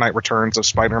the Dark Knight Returns of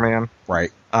Spider-Man.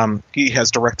 Right. He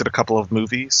has directed a couple of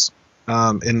movies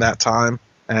in that time,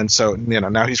 and so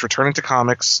now he's returning to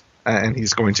comics. and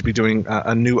he's going to be doing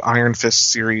a new Iron Fist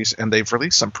series, and they've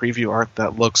released some preview art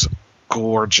that looks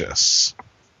gorgeous.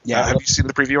 Yeah, have you seen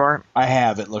the preview art? I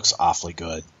have. It looks awfully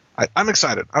good. I'm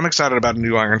excited. I'm excited about a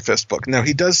new Iron Fist book. Now,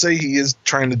 he does say he is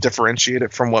trying to differentiate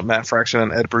it from what Matt Fraction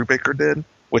and Ed Brubaker did,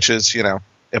 which is,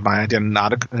 in my opinion,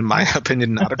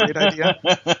 not a great idea.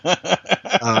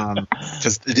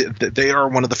 Because they are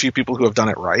one of the few people who have done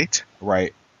it right.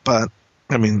 Right. But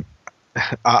I mean,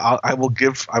 I will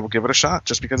give it a shot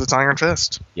just because it's Iron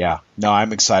Fist. Yeah. No,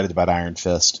 I'm excited about Iron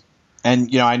Fist,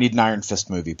 and I need an Iron Fist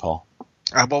movie, Paul.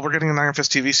 Well, we're getting an Iron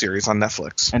Fist TV series on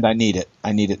Netflix, and I need it.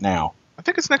 I need it now. I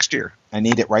think it's next year. I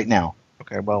need it right now.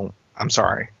 Okay. Well, I'm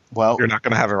sorry. Well, you're not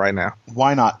going to have it right now.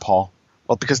 Why not, Paul?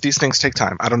 Well, because these things take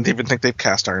time. I don't even think they've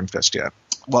cast Iron Fist yet.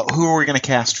 Well, who are we going to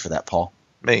cast for that, Paul?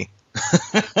 Me.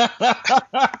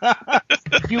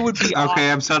 You would be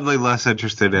okay. I'm suddenly less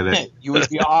interested in it. You would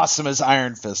be awesome as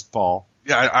Iron Fist, Paul.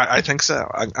 Yeah, I think so.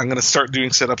 I'm going to start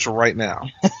doing sit-ups right now.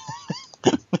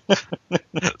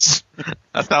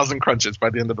 1,000 crunches by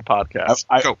the end of the podcast.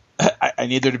 Go. I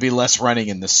need there to be less running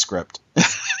in this script.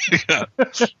 Yeah.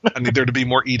 I need there to be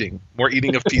more eating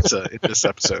of pizza in this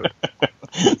episode.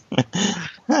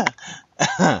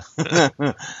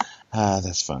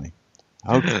 That's funny.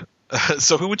 Okay.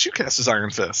 So who would you cast as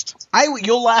Iron Fist?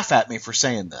 You'll laugh at me for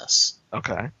saying this.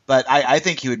 Okay. But I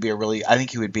think he would be a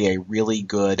really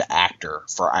good actor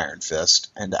for Iron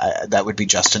Fist, and that would be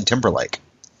Justin Timberlake.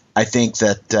 I think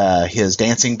that his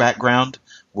dancing background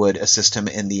would assist him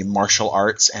in the martial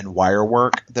arts and wire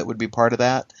work that would be part of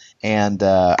that. And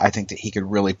I think that he could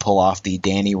really pull off the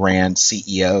Danny Rand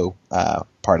CEO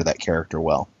part of that character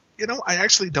well. I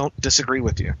actually don't disagree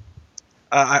with you.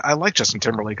 I like Justin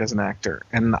Timberlake as an actor,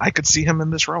 and I could see him in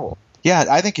this role. Yeah,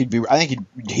 I think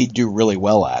he'd do really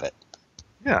well at it.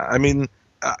 Yeah, I mean,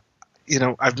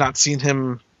 I've not seen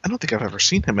him. I don't think I've ever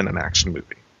seen him in an action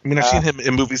movie. I mean, I've seen him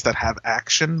in movies that have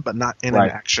action, but not in an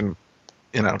action,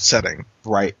 setting.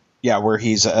 Right. Yeah, where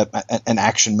he's an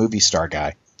action movie star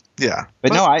guy. Yeah.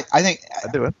 But no, I think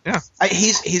I'd do it. Yeah.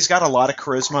 He's got a lot of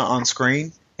charisma on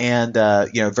screen, and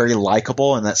very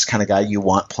likable, and that's the kind of guy you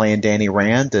want playing Danny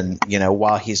Rand. And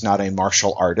while he's not a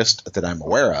martial artist that I'm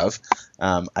aware of,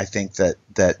 I think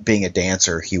that being a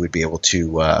dancer, he would be able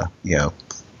to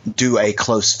do a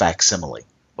close facsimile.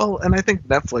 Well, and I think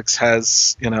Netflix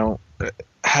has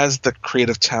the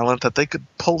creative talent that they could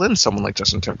pull in someone like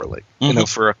Justin Timberlake,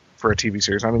 for a TV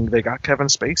series. I mean, they got Kevin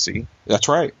Spacey. That's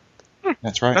right.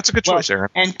 That's right. That's a good choice, Aaron.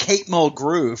 And Kate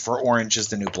Mulgrew for Orange is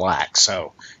the New Black.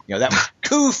 So, that was a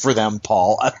coup for them,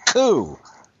 Paul. A coup.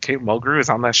 Kate Mulgrew is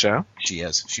on that show? She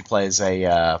is. She plays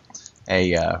a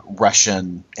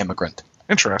Russian immigrant.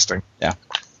 Interesting. Yeah.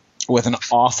 With an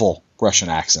awful Russian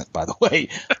accent, by the way.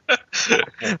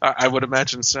 I would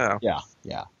imagine so. Yeah.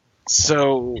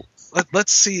 So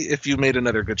let's see if you made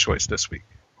another good choice this week.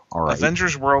 All right.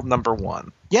 Avengers World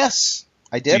 #1. Yes,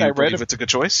 I did. Do you believe it's a good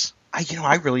choice?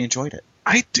 I really enjoyed it.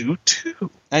 I do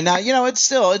too. And now,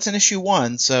 it's an issue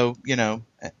 1, so,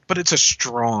 But it's a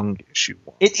strong issue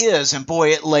 1. It is, and boy,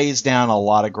 it lays down a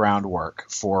lot of groundwork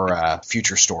for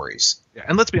future stories. Yeah,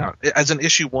 and let's be honest, as an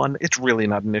issue 1, it's really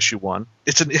not an issue 1.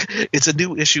 It's a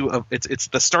new issue of it's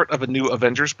the start of a new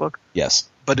Avengers book. Yes.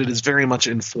 But it is very much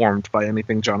informed by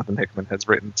anything Jonathan Hickman has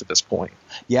written to this point.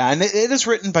 Yeah, and it is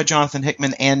written by Jonathan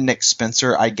Hickman and Nick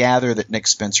Spencer. I gather that Nick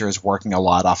Spencer is working a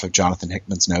lot off of Jonathan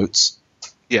Hickman's notes.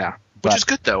 Yeah, which is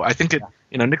good though. I think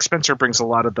Nick Spencer brings a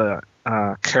lot of the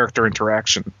character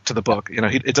interaction to the book.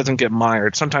 It doesn't get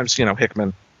mired. Sometimes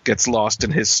Hickman gets lost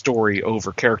in his story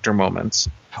over character moments.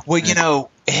 Well,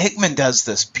 Hickman does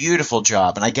this beautiful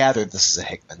job, and I gather this is a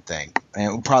Hickman thing.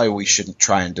 And probably we shouldn't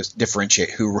try and just differentiate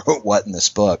who wrote what in this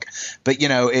book. But,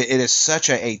 it is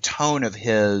such a tone of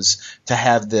his to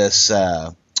have this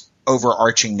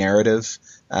overarching narrative,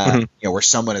 where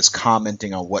someone is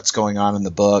commenting on what's going on in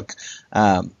the book.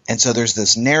 And so there's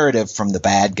this narrative from the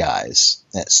bad guys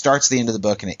that starts at the end of the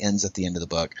book and it ends at the end of the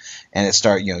book. And it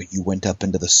you went up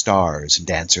into the stars and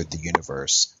answered the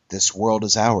universe. This world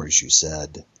is ours, you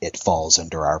said. It falls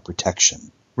under our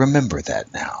protection. Remember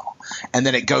that now. And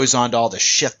then it goes on to all the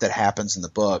shit that happens in the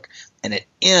book. And it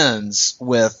ends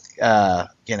with,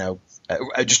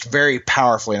 just very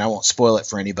powerfully, and I won't spoil it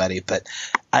for anybody, but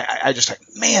I just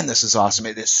man, this is awesome.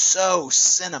 It is so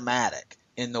cinematic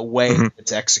in the way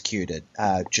it's executed.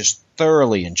 Just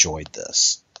thoroughly enjoyed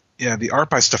this. Yeah, the art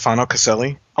by Stefano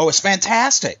Caselli. Oh, it's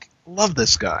fantastic. Love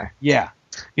this guy. Yeah.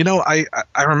 I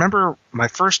remember my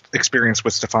first experience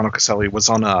with Stefano Caselli was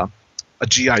on a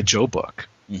G.I. Joe book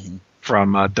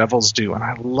from Devil's Due, and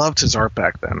I loved his art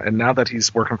back then. And now that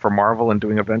he's working for Marvel and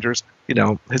doing Avengers,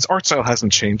 his art style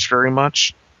hasn't changed very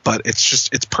much, but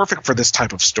it's perfect for this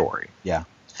type of story. Yeah.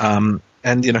 And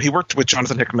he worked with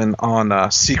Jonathan Hickman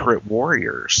on Secret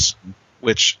Warriors,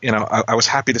 which I was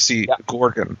happy to see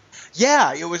Gorgon.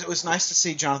 Yeah, it was nice to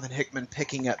see Jonathan Hickman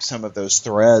picking up some of those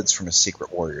threads from his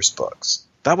Secret Warriors books.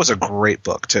 That was a great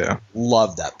book too.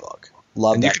 Love that book.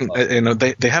 And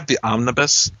they have the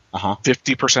omnibus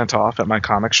 50% off at my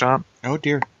comic shop. Oh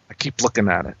dear. I keep looking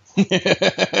at it.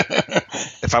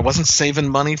 If I wasn't saving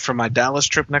money for my Dallas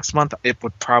trip next month, it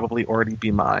would probably already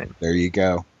be mine. There you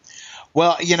go.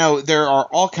 Well, there are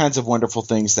all kinds of wonderful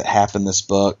things that happen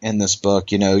in this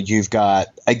book. You've got,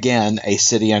 again, a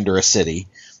city under a city.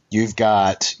 You've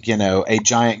got, a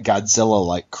giant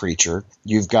Godzilla-like creature.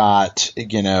 You've got,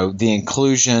 the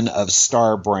inclusion of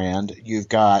Starbrand. You've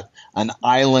got an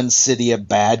island city of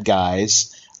bad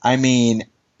guys. I mean,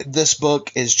 this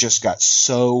book has just got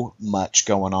so much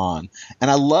going on. And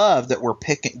I love that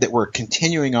we're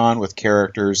continuing on with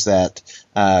characters that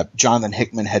Jonathan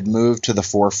Hickman had moved to the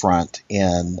forefront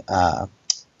in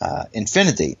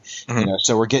Infinity. Mm-hmm.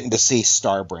 So we're getting to see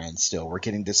Starbrand still. We're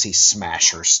getting to see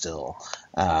Smasher still.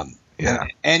 And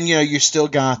you still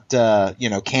got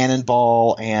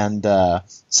Cannonball and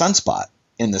Sunspot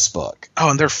in this book.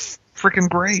 Oh, and they're freaking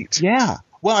great. Yeah.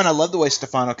 Well, and I love the way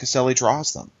Stefano Caselli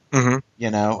draws them.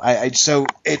 Mm-hmm. So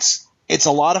it's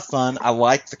a lot of fun. I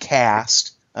like the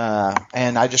cast,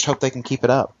 and I just hope they can keep it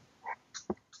up.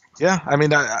 Yeah, I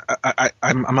mean,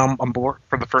 I'm on board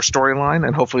for the first storyline,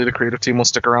 and hopefully the creative team will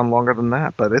stick around longer than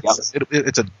that. But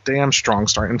it's a damn strong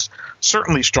start, and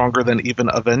certainly stronger than even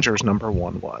Avengers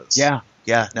 #1 was.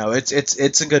 Yeah, no,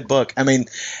 it's a good book. I mean,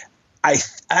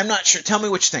 I'm not sure. Tell me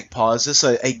what you think, Paul. Is this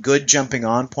a good jumping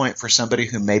on point for somebody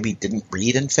who maybe didn't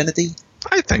read Infinity?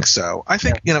 I think so. I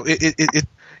think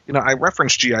I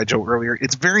referenced G.I. Joe earlier.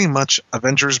 It's very much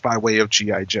Avengers by way of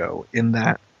G.I. Joe in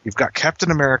that you've got Captain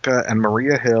America and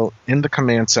Maria Hill in the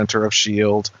command center of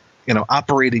S.H.I.E.L.D.,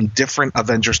 operating different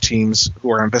Avengers teams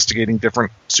who are investigating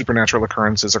different supernatural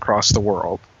occurrences across the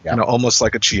world. Yeah. Almost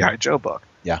like a G.I. Joe book.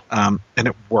 Yeah. And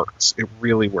it works. It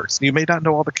really works. You may not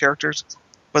know all the characters,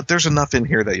 but there's enough in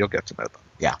here that you'll get to know them.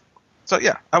 Yeah. So,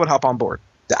 yeah, I would hop on board.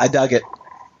 I dug it.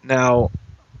 Now,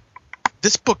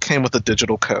 this book came with a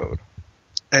digital code.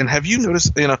 And have you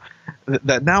noticed,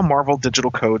 that now Marvel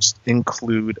digital codes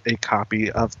include a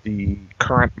copy of the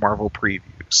current Marvel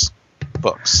previews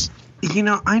books?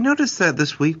 I noticed that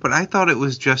this week, but I thought it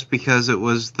was just because it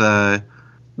was a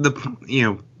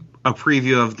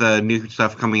preview of the new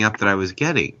stuff coming up that I was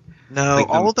getting. No,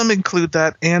 all of them include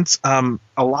that, and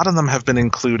a lot of them have been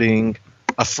including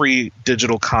a free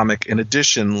digital comic in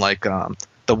addition, like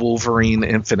the Wolverine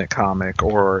Infinite comic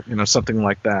or something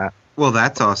like that. Well,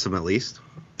 that's awesome, at least.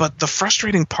 But the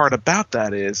frustrating part about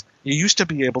that is you used to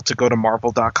be able to go to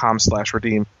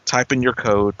marvel.com/redeem, type in your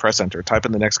code, press enter, type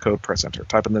in the next code, press enter,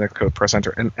 type in the next code, press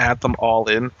enter, and add them all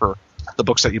in for the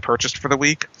books that you purchased for the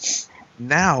week.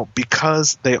 Now,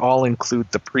 because they all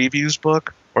include the previews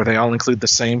book or they all include the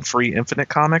same free Infinite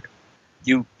comic,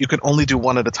 you can only do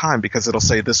one at a time because it'll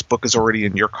say this book is already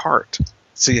in your cart.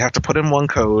 So you have to put in one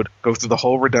code, go through the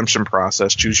whole redemption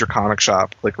process, choose your comic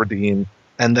shop, click redeem,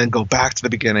 and then go back to the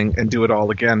beginning and do it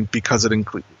all again because it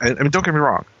includes – I mean, don't get me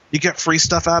wrong. You get free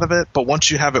stuff out of it, but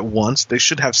once you have it once, they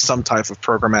should have some type of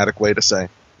programmatic way to say,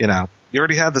 you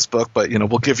already have this book, but,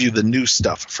 we'll give you the new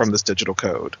stuff from this digital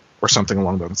code or something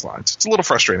along those lines. It's a little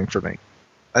frustrating for me.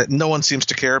 No one seems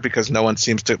to care because no one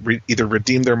seems to either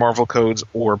redeem their Marvel codes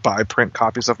or buy print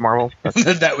copies of Marvel.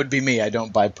 That would be me. I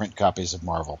don't buy print copies of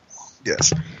Marvel.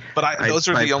 Yes. But those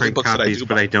are the only books that I do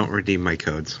buy. But I don't redeem my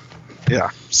codes. Yeah.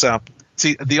 So,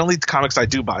 see, the only comics I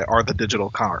do buy are the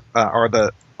digital are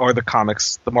the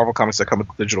comics, the Marvel comics that come with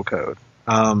the digital code.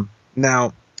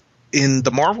 Now, in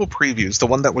the Marvel previews, the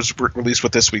one that was released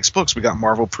with this week's books, we got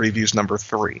Marvel Previews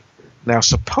 #3. Now,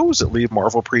 supposedly,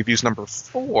 Marvel Previews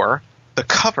 #4, the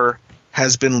cover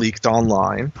has been leaked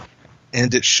online,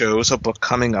 and it shows a book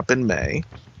coming up in May.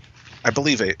 I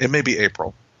believe it may be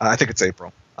April. I think it's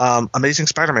April. Amazing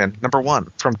Spider-Man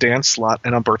 #1 from Dan Slott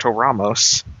and Humberto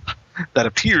Ramos that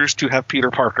appears to have Peter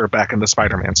Parker back in the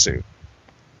Spider-Man suit.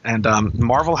 And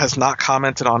Marvel has not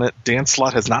commented on it. Dan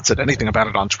Slott has not said anything about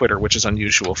it on Twitter, which is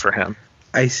unusual for him.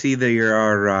 I see there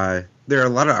are a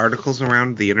lot of articles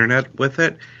around the internet with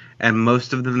it, and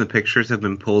most of them, the pictures have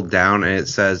been pulled down, and it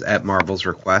says at Marvel's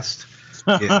request.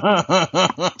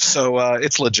 Yeah. So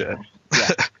it's legit.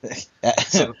 Yeah.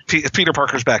 So Peter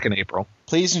Parker's back in April.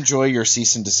 Please enjoy your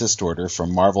cease and desist order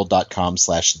from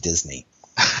marvel.com/Disney.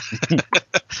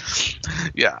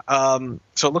 Yeah.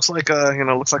 So it looks like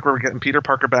we're getting Peter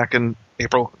Parker back in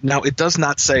April. Now, it does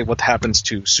not say what happens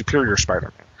to Superior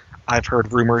Spider-Man. I've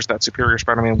heard rumors that Superior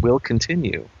Spider-Man will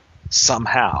continue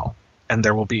somehow, and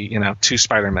there will be, two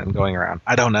Spider-Men going around.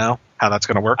 I don't know how that's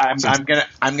going to work.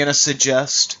 I'm gonna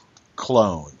suggest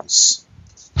clones.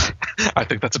 I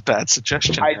think that's a bad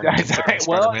suggestion.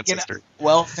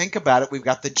 Well, think about it. We've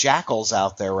got the Jackals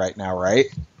out there right now, right?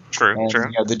 True.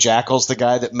 The Jackal's the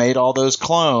guy that made all those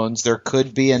clones. There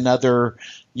could be another,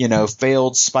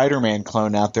 failed Spider-Man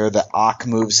clone out there that Ock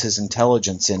moves his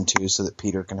intelligence into so that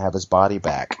Peter can have his body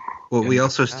back. Well, we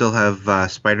also still have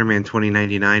Spider-Man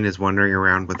 2099 is wandering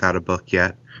around without a book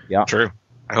yet. Yeah. True.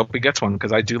 I hope he gets one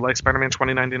because I do like Spider-Man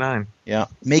 2099. Yeah.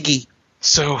 Miggy.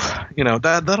 So,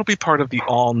 that'll be part of the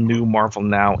all-new Marvel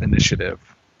Now initiative.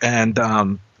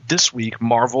 And this week,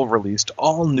 Marvel released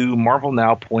all-new Marvel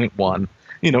Now .1,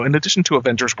 in addition to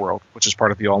Avengers World, which is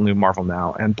part of the all-new Marvel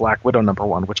Now, and Black Widow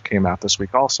 #1, which came out this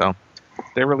week also.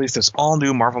 They released this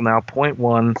all-new Marvel Now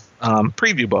 .1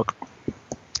 preview book.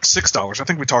 $6. I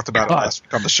think we talked about it last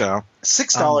week on the show.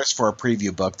 $6 for a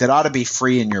preview book. That ought to be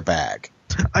free in your bag.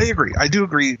 I agree. I do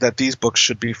agree that these books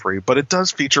should be free, but it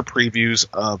does feature previews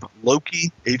of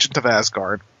Loki, Agent of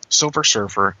Asgard, Silver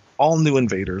Surfer, All New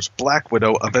Invaders, Black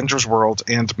Widow, Avengers World,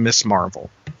 and Miss Marvel.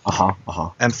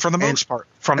 And for the most part,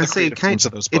 from the creative teams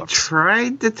of those books. It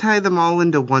tried to tie them all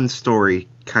into one story,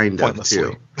 kind of,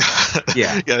 too.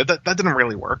 Yeah, that didn't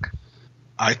really work.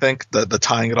 I think the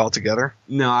tying it all together.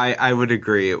 No, I would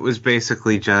agree. It was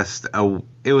basically just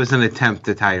it was an attempt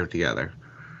to tie it together.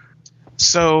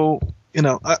 So,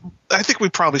 I think we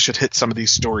probably should hit some of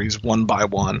these stories one by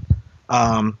one.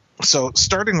 So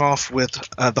starting off with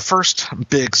the first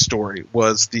big story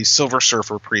was the Silver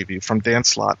Surfer preview from Dan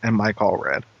Slott and Mike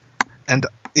Allred. And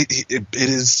it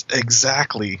is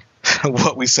exactly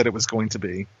what we said it was going to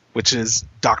be, which is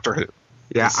Doctor Who.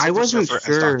 Yeah, I wasn't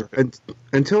sure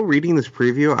until reading this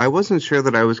preview. I wasn't sure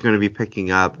that I was going to be picking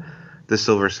up the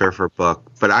Silver Surfer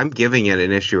book, but I'm giving it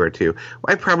an issue or two.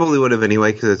 I probably would have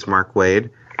anyway because it's Mark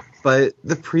Waid. But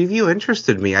the preview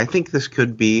interested me. I think this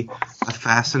could be a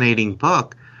fascinating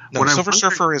book. No, Silver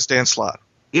Surfer is Dan Slott.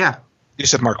 Yeah. You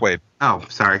said Mark Waid. Oh,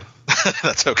 sorry.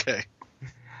 That's okay.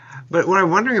 But what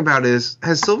I'm wondering about is,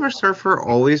 has Silver Surfer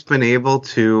always been able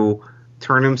to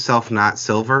turn himself not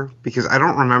silver? Because I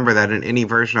don't remember that in any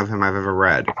version of him I've ever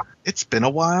read. It's been a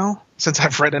while since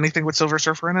I've read anything with Silver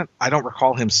Surfer in it. I don't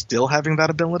recall him still having that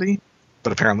ability,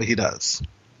 but apparently he does.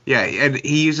 Yeah, and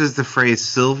he uses the phrase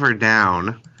silver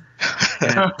down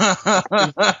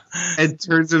and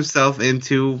turns himself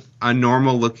into a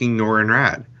normal-looking Norrin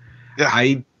Radd.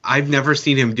 Yeah. I've never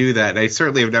seen him do that. I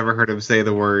certainly have never heard him say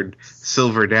the word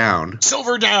silver down.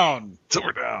 Silver down!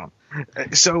 Silver down.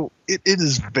 So it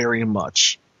is very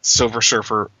much Silver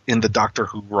Surfer in the Doctor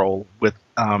Who role with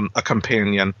a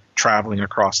companion traveling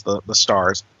across the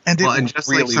stars. And just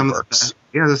really works. I was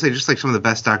going to say, just like some of the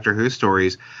best Doctor Who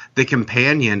stories, the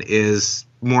companion is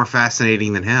more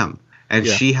fascinating than him. And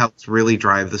she helps really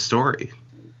drive the story.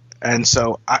 And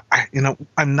so,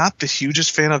 I'm not the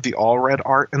hugest fan of the Allred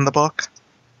art in the book.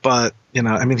 But,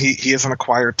 he has an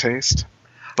acquired taste.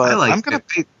 But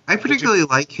I particularly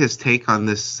like his take on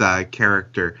this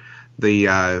character.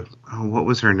 The what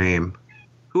was her name?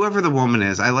 Whoever the woman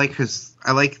is, I like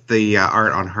the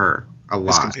art on her a lot.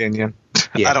 His companion.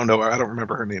 Yeah. I don't know. I don't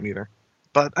remember her name either.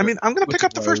 But I'm going to pick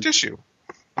up the first issue.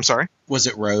 I'm sorry. Was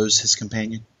it Rose, his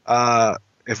companion?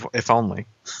 If only.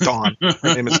 Dawn.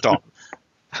 Her name is Dawn.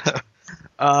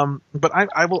 But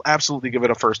I will absolutely give it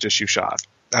a first issue shot.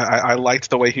 I liked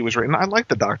the way he was written. I like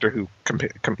the Doctor Who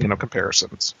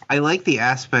comparisons. I like the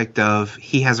aspect of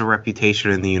he has a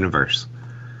reputation in the universe.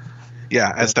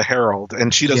 Yeah, as the Herald,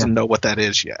 and she doesn't know what that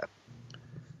is yet.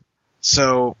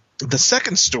 So the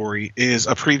second story is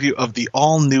a preview of the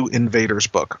all-new Invaders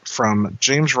book from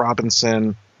James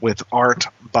Robinson with art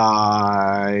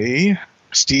by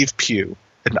Steve Pugh.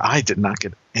 And I did not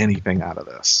get anything out of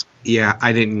this. Yeah,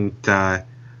 I didn't.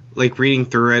 Reading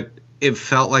through it, it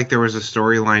felt like there was a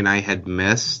storyline I had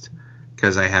missed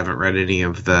because I haven't read any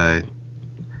of the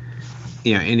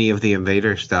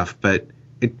Invader stuff, but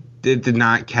it did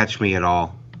not catch me at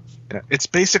all. Yeah, it's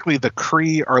basically the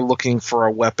Kree are looking for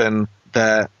a weapon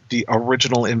that the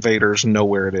original Invaders know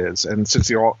where it is. And since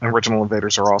the original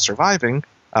Invaders are all surviving,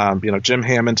 Jim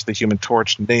Hammond, the Human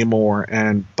Torch, Namor,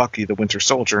 and Bucky, the Winter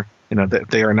Soldier,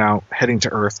 they are now heading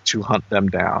to Earth to hunt them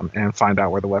down and find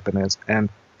out where the weapon is. And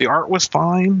the art was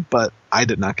fine, but I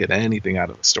did not get anything out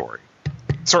of the story.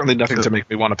 Certainly nothing to make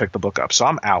me want to pick the book up, so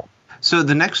I'm out. So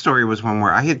the next story was one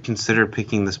where I had considered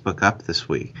picking this book up this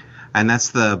week, and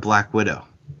that's the Black Widow.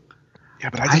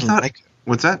 Yeah, but I didn't like it.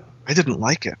 What's that? I didn't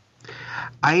like it.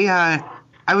 I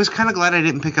was kind of glad I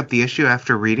didn't pick up the issue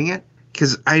after reading it,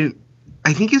 because I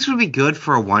think this would be good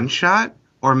for a one-shot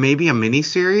or maybe a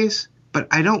miniseries, but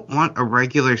I don't want a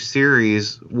regular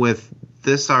series with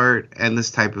this art and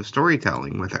this type of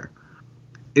storytelling with her.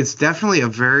 It's definitely a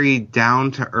very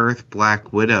down-to-earth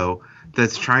Black Widow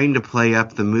that's trying to play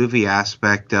up the movie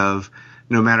aspect of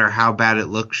no matter how bad it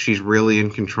looks, she's really in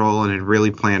control and had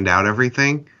really planned out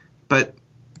everything. But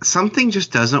something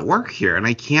just doesn't work here, and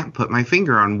I can't put my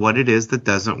finger on what it is that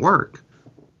doesn't work.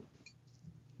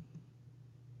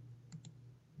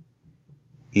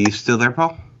 You still there,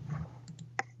 Paul?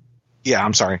 Yeah,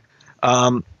 I'm sorry.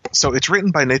 So it's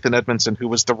written by Nathan Edmondson, who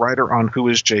was the writer on Who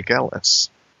is Jake Ellis?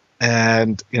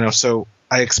 And, so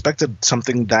I expected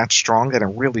something that strong, and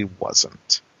it really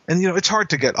wasn't. And, it's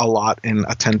hard to get a lot in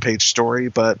a 10-page story,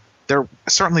 but there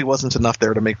certainly wasn't enough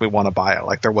there to make me want to buy it,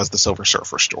 like there was the Silver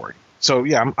Surfer story. So,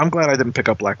 yeah, I'm glad I didn't pick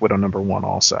up Black Widow #1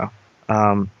 also.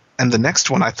 And the next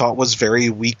one I thought was very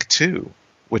weak, too,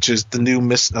 which is the new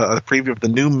preview of the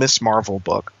new Miss Marvel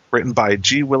book, written by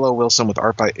G. Willow Wilson with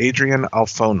art by Adrian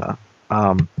Alfona.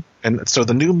 And so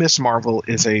the new Miss Marvel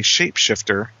is a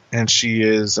shapeshifter, and she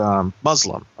is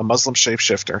Muslim, a Muslim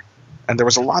shapeshifter. And there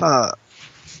was a lot of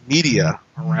media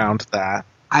around that.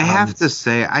 I have to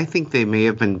say, I think they may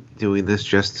have been doing this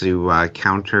just to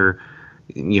counter,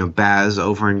 Baz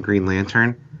over in Green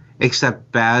Lantern.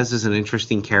 Except Baz is an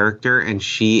interesting character, and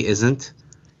she isn't.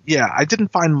 Yeah, I didn't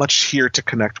find much here to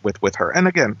connect with her. And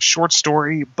again, short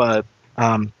story, but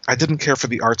I didn't care for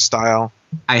the art style.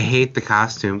 I hate the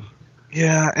costume.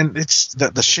 Yeah, and it's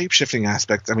the shape-shifting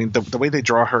aspect. I mean, the way they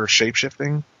draw her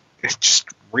shape-shifting is just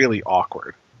really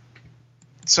awkward.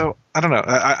 So, I don't know.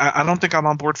 I don't think I'm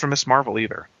on board for Miss Marvel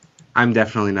either. I'm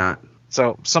definitely not.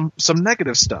 So, some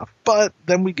negative stuff. But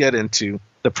then we get into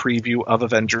the preview of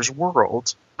Avengers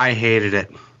World. I hated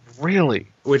it. Really?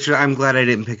 Which I'm glad I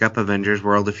didn't pick up Avengers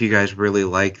World if you guys really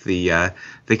like the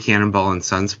Cannonball and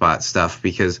Sunspot stuff,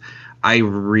 because I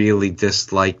really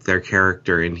dislike their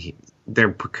character and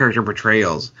their character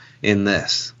portrayals in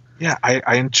this. Yeah,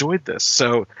 I enjoyed this.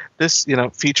 So this,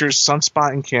 features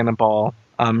Sunspot and Cannonball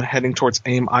heading towards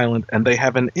AIM Island, and they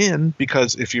have an inn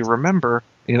because if you remember,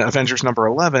 Avengers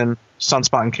 #11,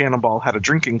 Sunspot and Cannonball had a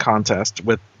drinking contest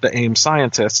with the AIM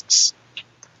scientists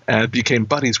and became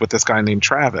buddies with this guy named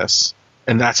Travis,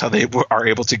 and that's how they are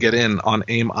able to get in on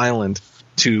AIM Island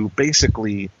to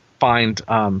basically find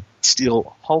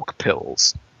steal Hulk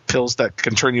pills that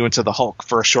can turn you into the Hulk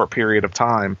for a short period of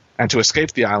time. And to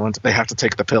escape the island, they have to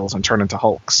take the pills and turn into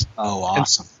Hulks. Oh,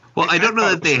 awesome. Well, I don't know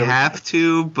that they have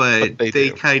to, but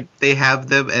they have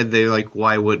them, and they're like,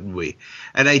 why wouldn't we?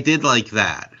 And I did like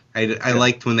that. I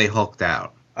liked when they hulked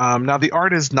out. Now, the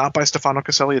art is not by Stefano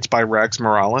Caselli. It's by Rags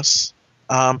Morales.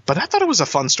 But I thought it was a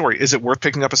fun story. Is it worth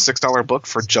picking up a $6 book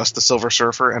for just the Silver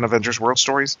Surfer and Avengers World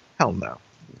stories? Hell no.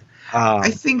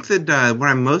 I think that what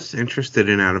I'm most interested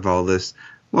in out of all this,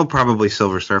 well, probably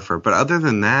Silver Surfer. But other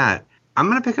than that, I'm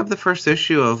going to pick up the first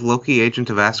issue of Loki, Agent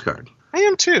of Asgard. I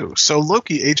am too. So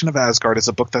Loki, Agent of Asgard is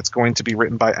a book that's going to be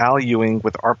written by Al Ewing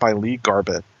with art by Lee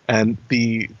Garbett. And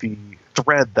the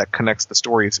thread that connects the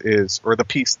stories or the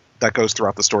piece that goes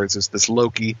throughout the stories is this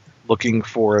Loki looking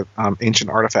for ancient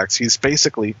artifacts. He's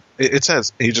basically, it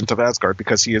says Agent of Asgard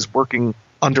because he is working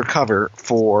undercover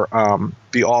for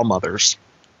the All-Mothers.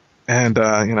 And,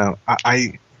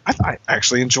 I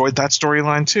actually enjoyed that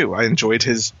storyline too. I enjoyed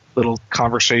his little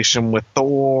conversation with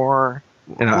Thor.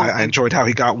 I enjoyed how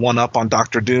he got one up on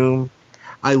Doctor Doom.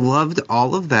 I loved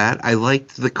all of that. I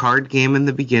liked the card game in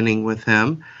the beginning with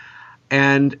him.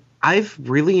 And I've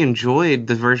really enjoyed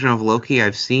the version of Loki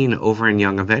I've seen over in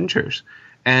Young Avengers.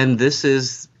 And this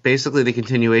is basically the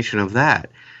continuation of that.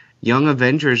 Young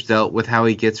Avengers dealt with how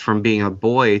he gets from being a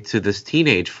boy to this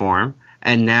teenage form,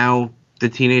 and now the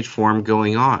teenage form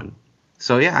going on.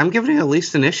 So yeah, I'm giving it at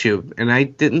least an issue, and I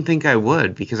didn't think I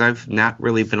would because I've not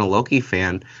really been a Loki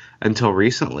fan until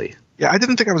recently. Yeah, I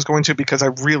didn't think I was going to because I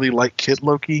really like Kid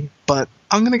Loki, but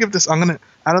I'm going to give this, out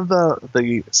of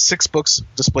the 6 books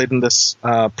displayed in this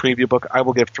preview book, I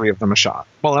will give 3 of them a shot.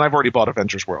 Well, and I've already bought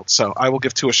Avengers World, so I will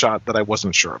give 2 a shot that I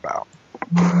wasn't sure about.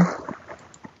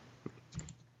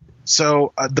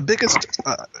 So the biggest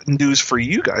news for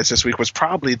you guys this week was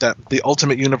probably that the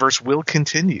Ultimate Universe will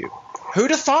continue.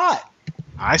 Who'd have thought?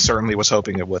 I certainly was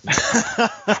hoping it wouldn't.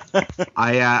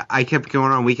 I kept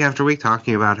going on week after week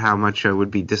talking about how much I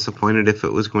would be disappointed if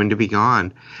it was going to be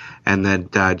gone, and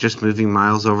that just moving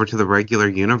Miles over to the regular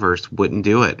universe wouldn't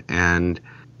do it. And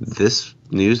this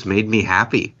news made me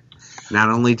happy. Not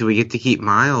only do we get to keep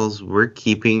Miles, we're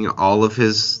keeping all of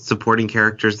his supporting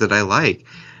characters that I like,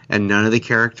 and none of the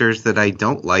characters that I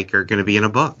don't like are going to be in a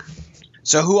book.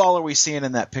 So who all are we seeing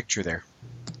in that picture there?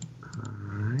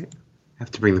 Have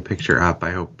to bring the picture up,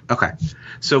 I hope. Okay.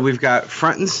 So we've got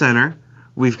front and center,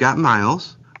 we've got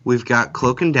Miles, We've got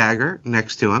Cloak and Dagger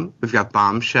next to him. We've got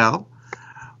Bombshell.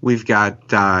 We've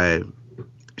got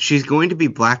she's going to be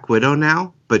Black Widow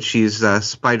now, but she's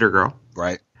Spider-Girl.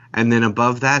 Right. And then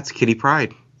above that's Kitty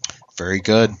Pryde. Very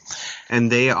good.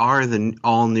 And they are the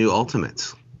all-new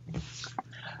Ultimates.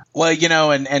 Well,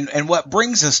 and what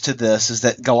brings us to this is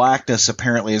that Galactus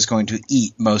apparently is going to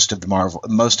eat most of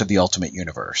the Ultimate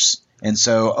Universe. And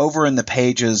so over in the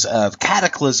pages of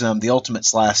Cataclysm, the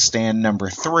Ultimate's Last Stand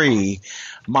 #3,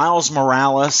 Miles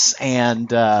Morales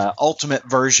and Ultimate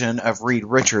version of Reed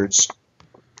Richards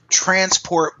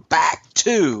transport back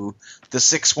to the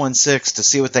 616 to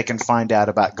see what they can find out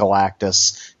about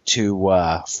Galactus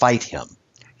to fight him.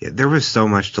 Yeah, there was so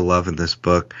much to love in this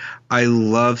book. I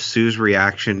love Sue's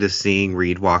reaction to seeing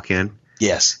Reed walk in.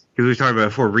 Yes. Because we were talking about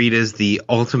before, Reed is the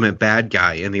ultimate bad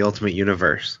guy in the Ultimate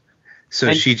Universe.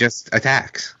 So she just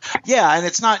attacks. Yeah, and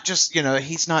it's not just,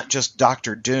 he's not just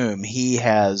Dr. Doom. He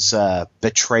has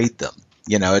betrayed them.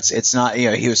 It's not,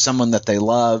 he was someone that they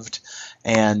loved,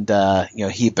 and,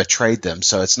 he betrayed them.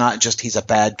 So it's not just he's a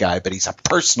bad guy, but he's a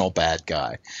personal bad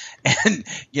guy. And,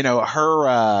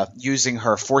 her using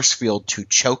her force field to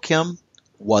choke him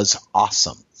was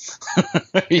awesome.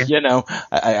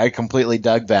 I completely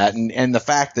dug that. And the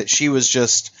fact that she was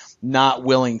just not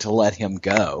willing to let him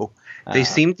go. They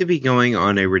seem to be going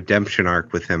on a redemption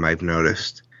arc with him, I've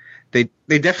noticed. They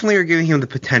definitely are giving him the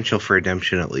potential for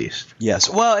redemption, at least. Yes.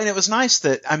 Well, and it was nice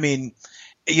that,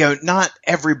 not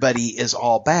everybody is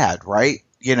all bad, right?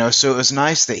 So it was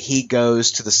nice that he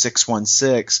goes to the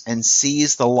 616 and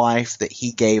sees the life that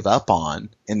he gave up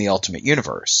on in the Ultimate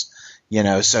Universe.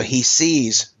 So he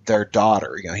sees their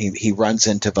daughter. He runs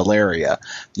into Valeria.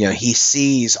 He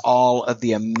sees all of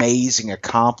the amazing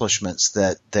accomplishments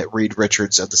that Reed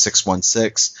Richards of the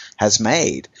 616 has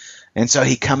made. And so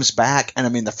he comes back,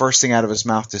 and the first thing out of his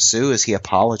mouth to Sue is he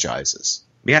apologizes.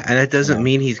 Yeah, and it doesn't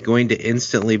mean he's going to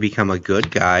instantly become a good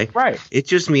guy. Right. It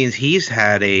just means he's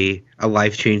had a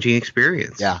life-changing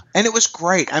experience. Yeah, and it was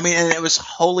great. And it was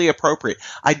wholly appropriate.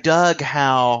 I dug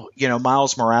how,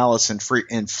 Miles Morales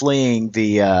in fleeing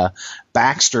the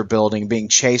Baxter building, being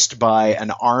chased by an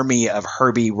army of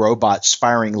Herbie robots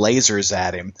firing lasers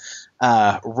at him,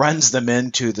 runs them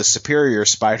into the superior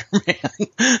Spider-Man,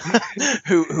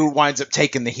 who winds up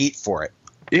taking the heat for it.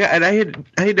 Yeah, and I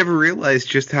had never realized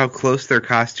just how close their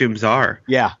costumes are.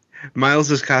 Yeah.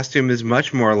 Miles's costume is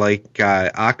much more like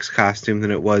Ock's costume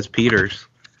than it was Peter's.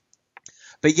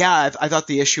 But yeah, I thought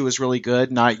the issue was really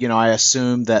good, and I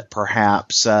assumed that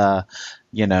perhaps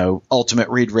Ultimate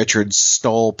Reed Richards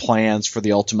stole plans for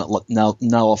the Ultimate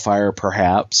Nullifier,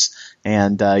 perhaps.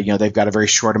 And, they've got a very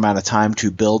short amount of time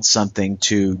to build something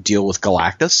to deal with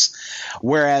Galactus.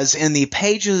 Whereas in the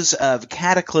pages of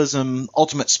Cataclysm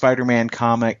Ultimate Spider-Man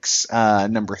Comics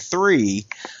 #3,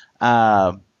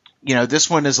 this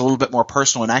one is a little bit more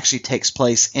personal and actually takes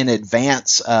place in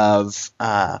advance of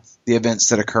the events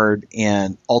that occurred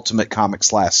in Ultimate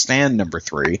Comics Last Stand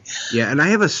 #3. Yeah, and I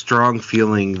have a strong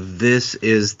feeling this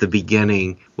is the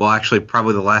beginning, well, actually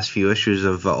probably the last few issues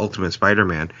of Ultimate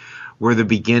Spider-Man, were the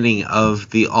beginning of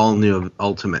the all-new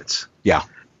Ultimates. Yeah.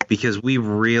 Because we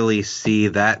really see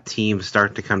that team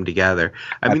start to come together.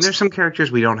 I mean, there's some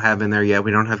characters we don't have in there yet. We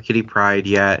don't have Kitty Pryde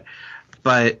yet.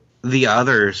 But the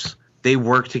others, they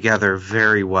work together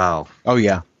very well. Oh,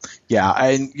 yeah. Yeah,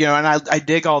 and I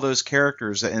dig all those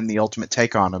characters in the Ultimate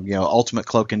take on them. Ultimate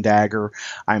Cloak and Dagger.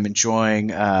 I'm enjoying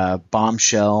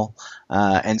Bombshell,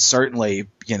 and certainly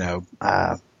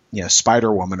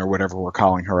Spider-Woman or whatever we're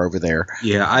calling her over there.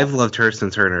 Yeah, I've loved her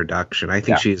since her introduction. I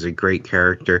think she's a great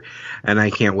character, and I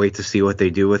can't wait to see what they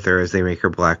do with her as they make her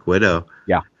Black Widow.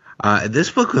 Yeah. This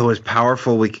book was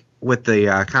powerful with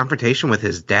the confrontation with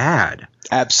his dad.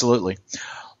 Absolutely.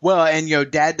 Well,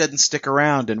 and Dad doesn't stick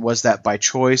around, and was that by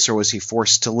choice or was he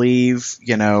forced to leave?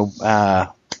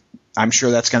 I'm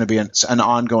sure that's going to be an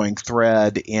ongoing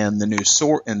thread in the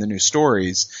new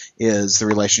stories, is the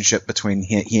relationship between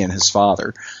he and his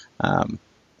father.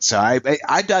 So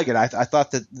I dug it. I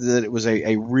thought that it was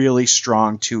a really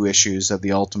strong 2 issues of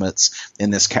the Ultimates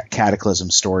in this Cataclysm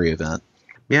story event.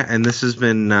 Yeah, and this has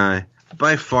been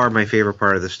by far my favorite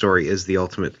part of the story is the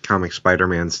Ultimate Comic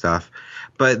Spider-Man stuff.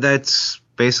 But that's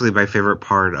basically my favorite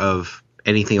part of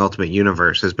anything Ultimate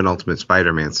Universe has been Ultimate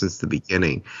Spider-Man since the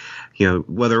beginning.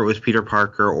 Whether it was Peter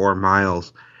Parker or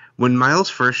Miles. When Miles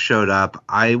first showed up,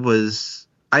 I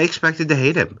expected to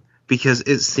hate him because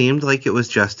it seemed like it was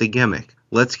just a gimmick.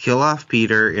 Let's kill off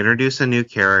Peter, introduce a new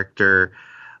character,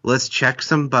 let's check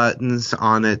some buttons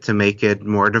on it to make it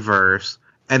more diverse.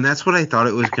 And that's what I thought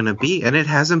it was going to be, and it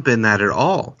hasn't been that at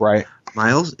all. Right.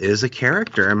 Miles is a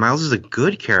character, and Miles is a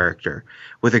good character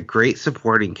with a great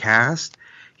supporting cast.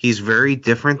 He's very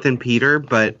different than Peter,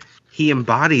 but he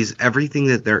embodies everything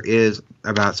that there is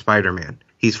about Spider-Man.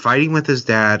 He's fighting with his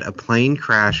dad, a plane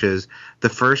crashes, the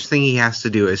first thing he has to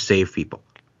do is save people.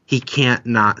 He can't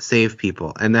not save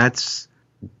people, and that's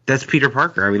Peter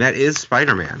Parker. I mean, that is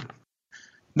Spider-Man.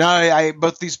 No,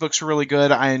 both these books are really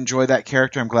good. I enjoy that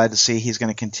character. I'm glad to see he's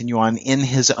going to continue on in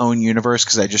his own universe,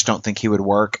 because I just don't think he would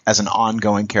work as an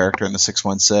ongoing character in the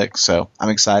 616. So I'm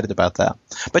excited about that.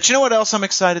 But you know what else I'm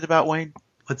excited about, Wayne?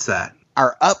 What's that?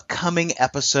 Our upcoming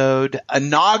episode,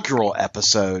 inaugural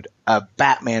episode of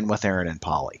Batman with Aaron and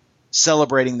Polly,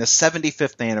 celebrating the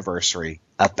 75th anniversary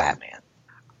of Batman.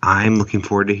 I'm looking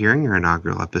forward to hearing your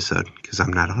inaugural episode, because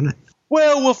I'm not on it.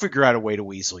 Well, we'll figure out a way to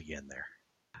weasel you in there.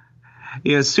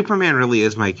 Yeah, Superman really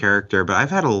is my character, but I've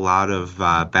had a lot of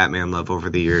Batman love over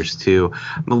the years, too.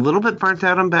 I'm a little bit burnt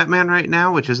out on Batman right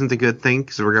now, which isn't a good thing,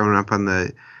 because we're going up on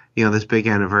the, this big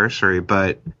anniversary,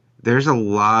 but there's a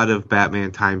lot of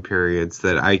Batman time periods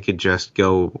that I could just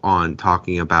go on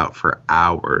talking about for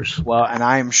hours. Well, and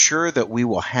I am sure that we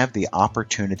will have the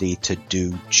opportunity to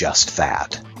do just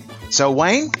that. So,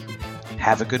 Wayne,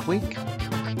 have a good week.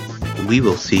 We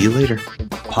will see you later.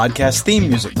 Podcast theme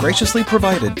music graciously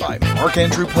provided by Mark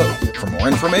Andrew Pope. For more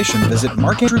information, visit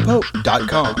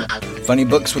markandrewpope.com. Funny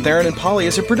Books with Aaron and Polly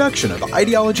is a production of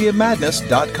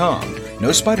ideologyofmadness.com.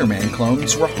 No Spider-Man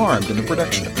clones were harmed in the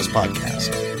production of this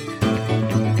podcast.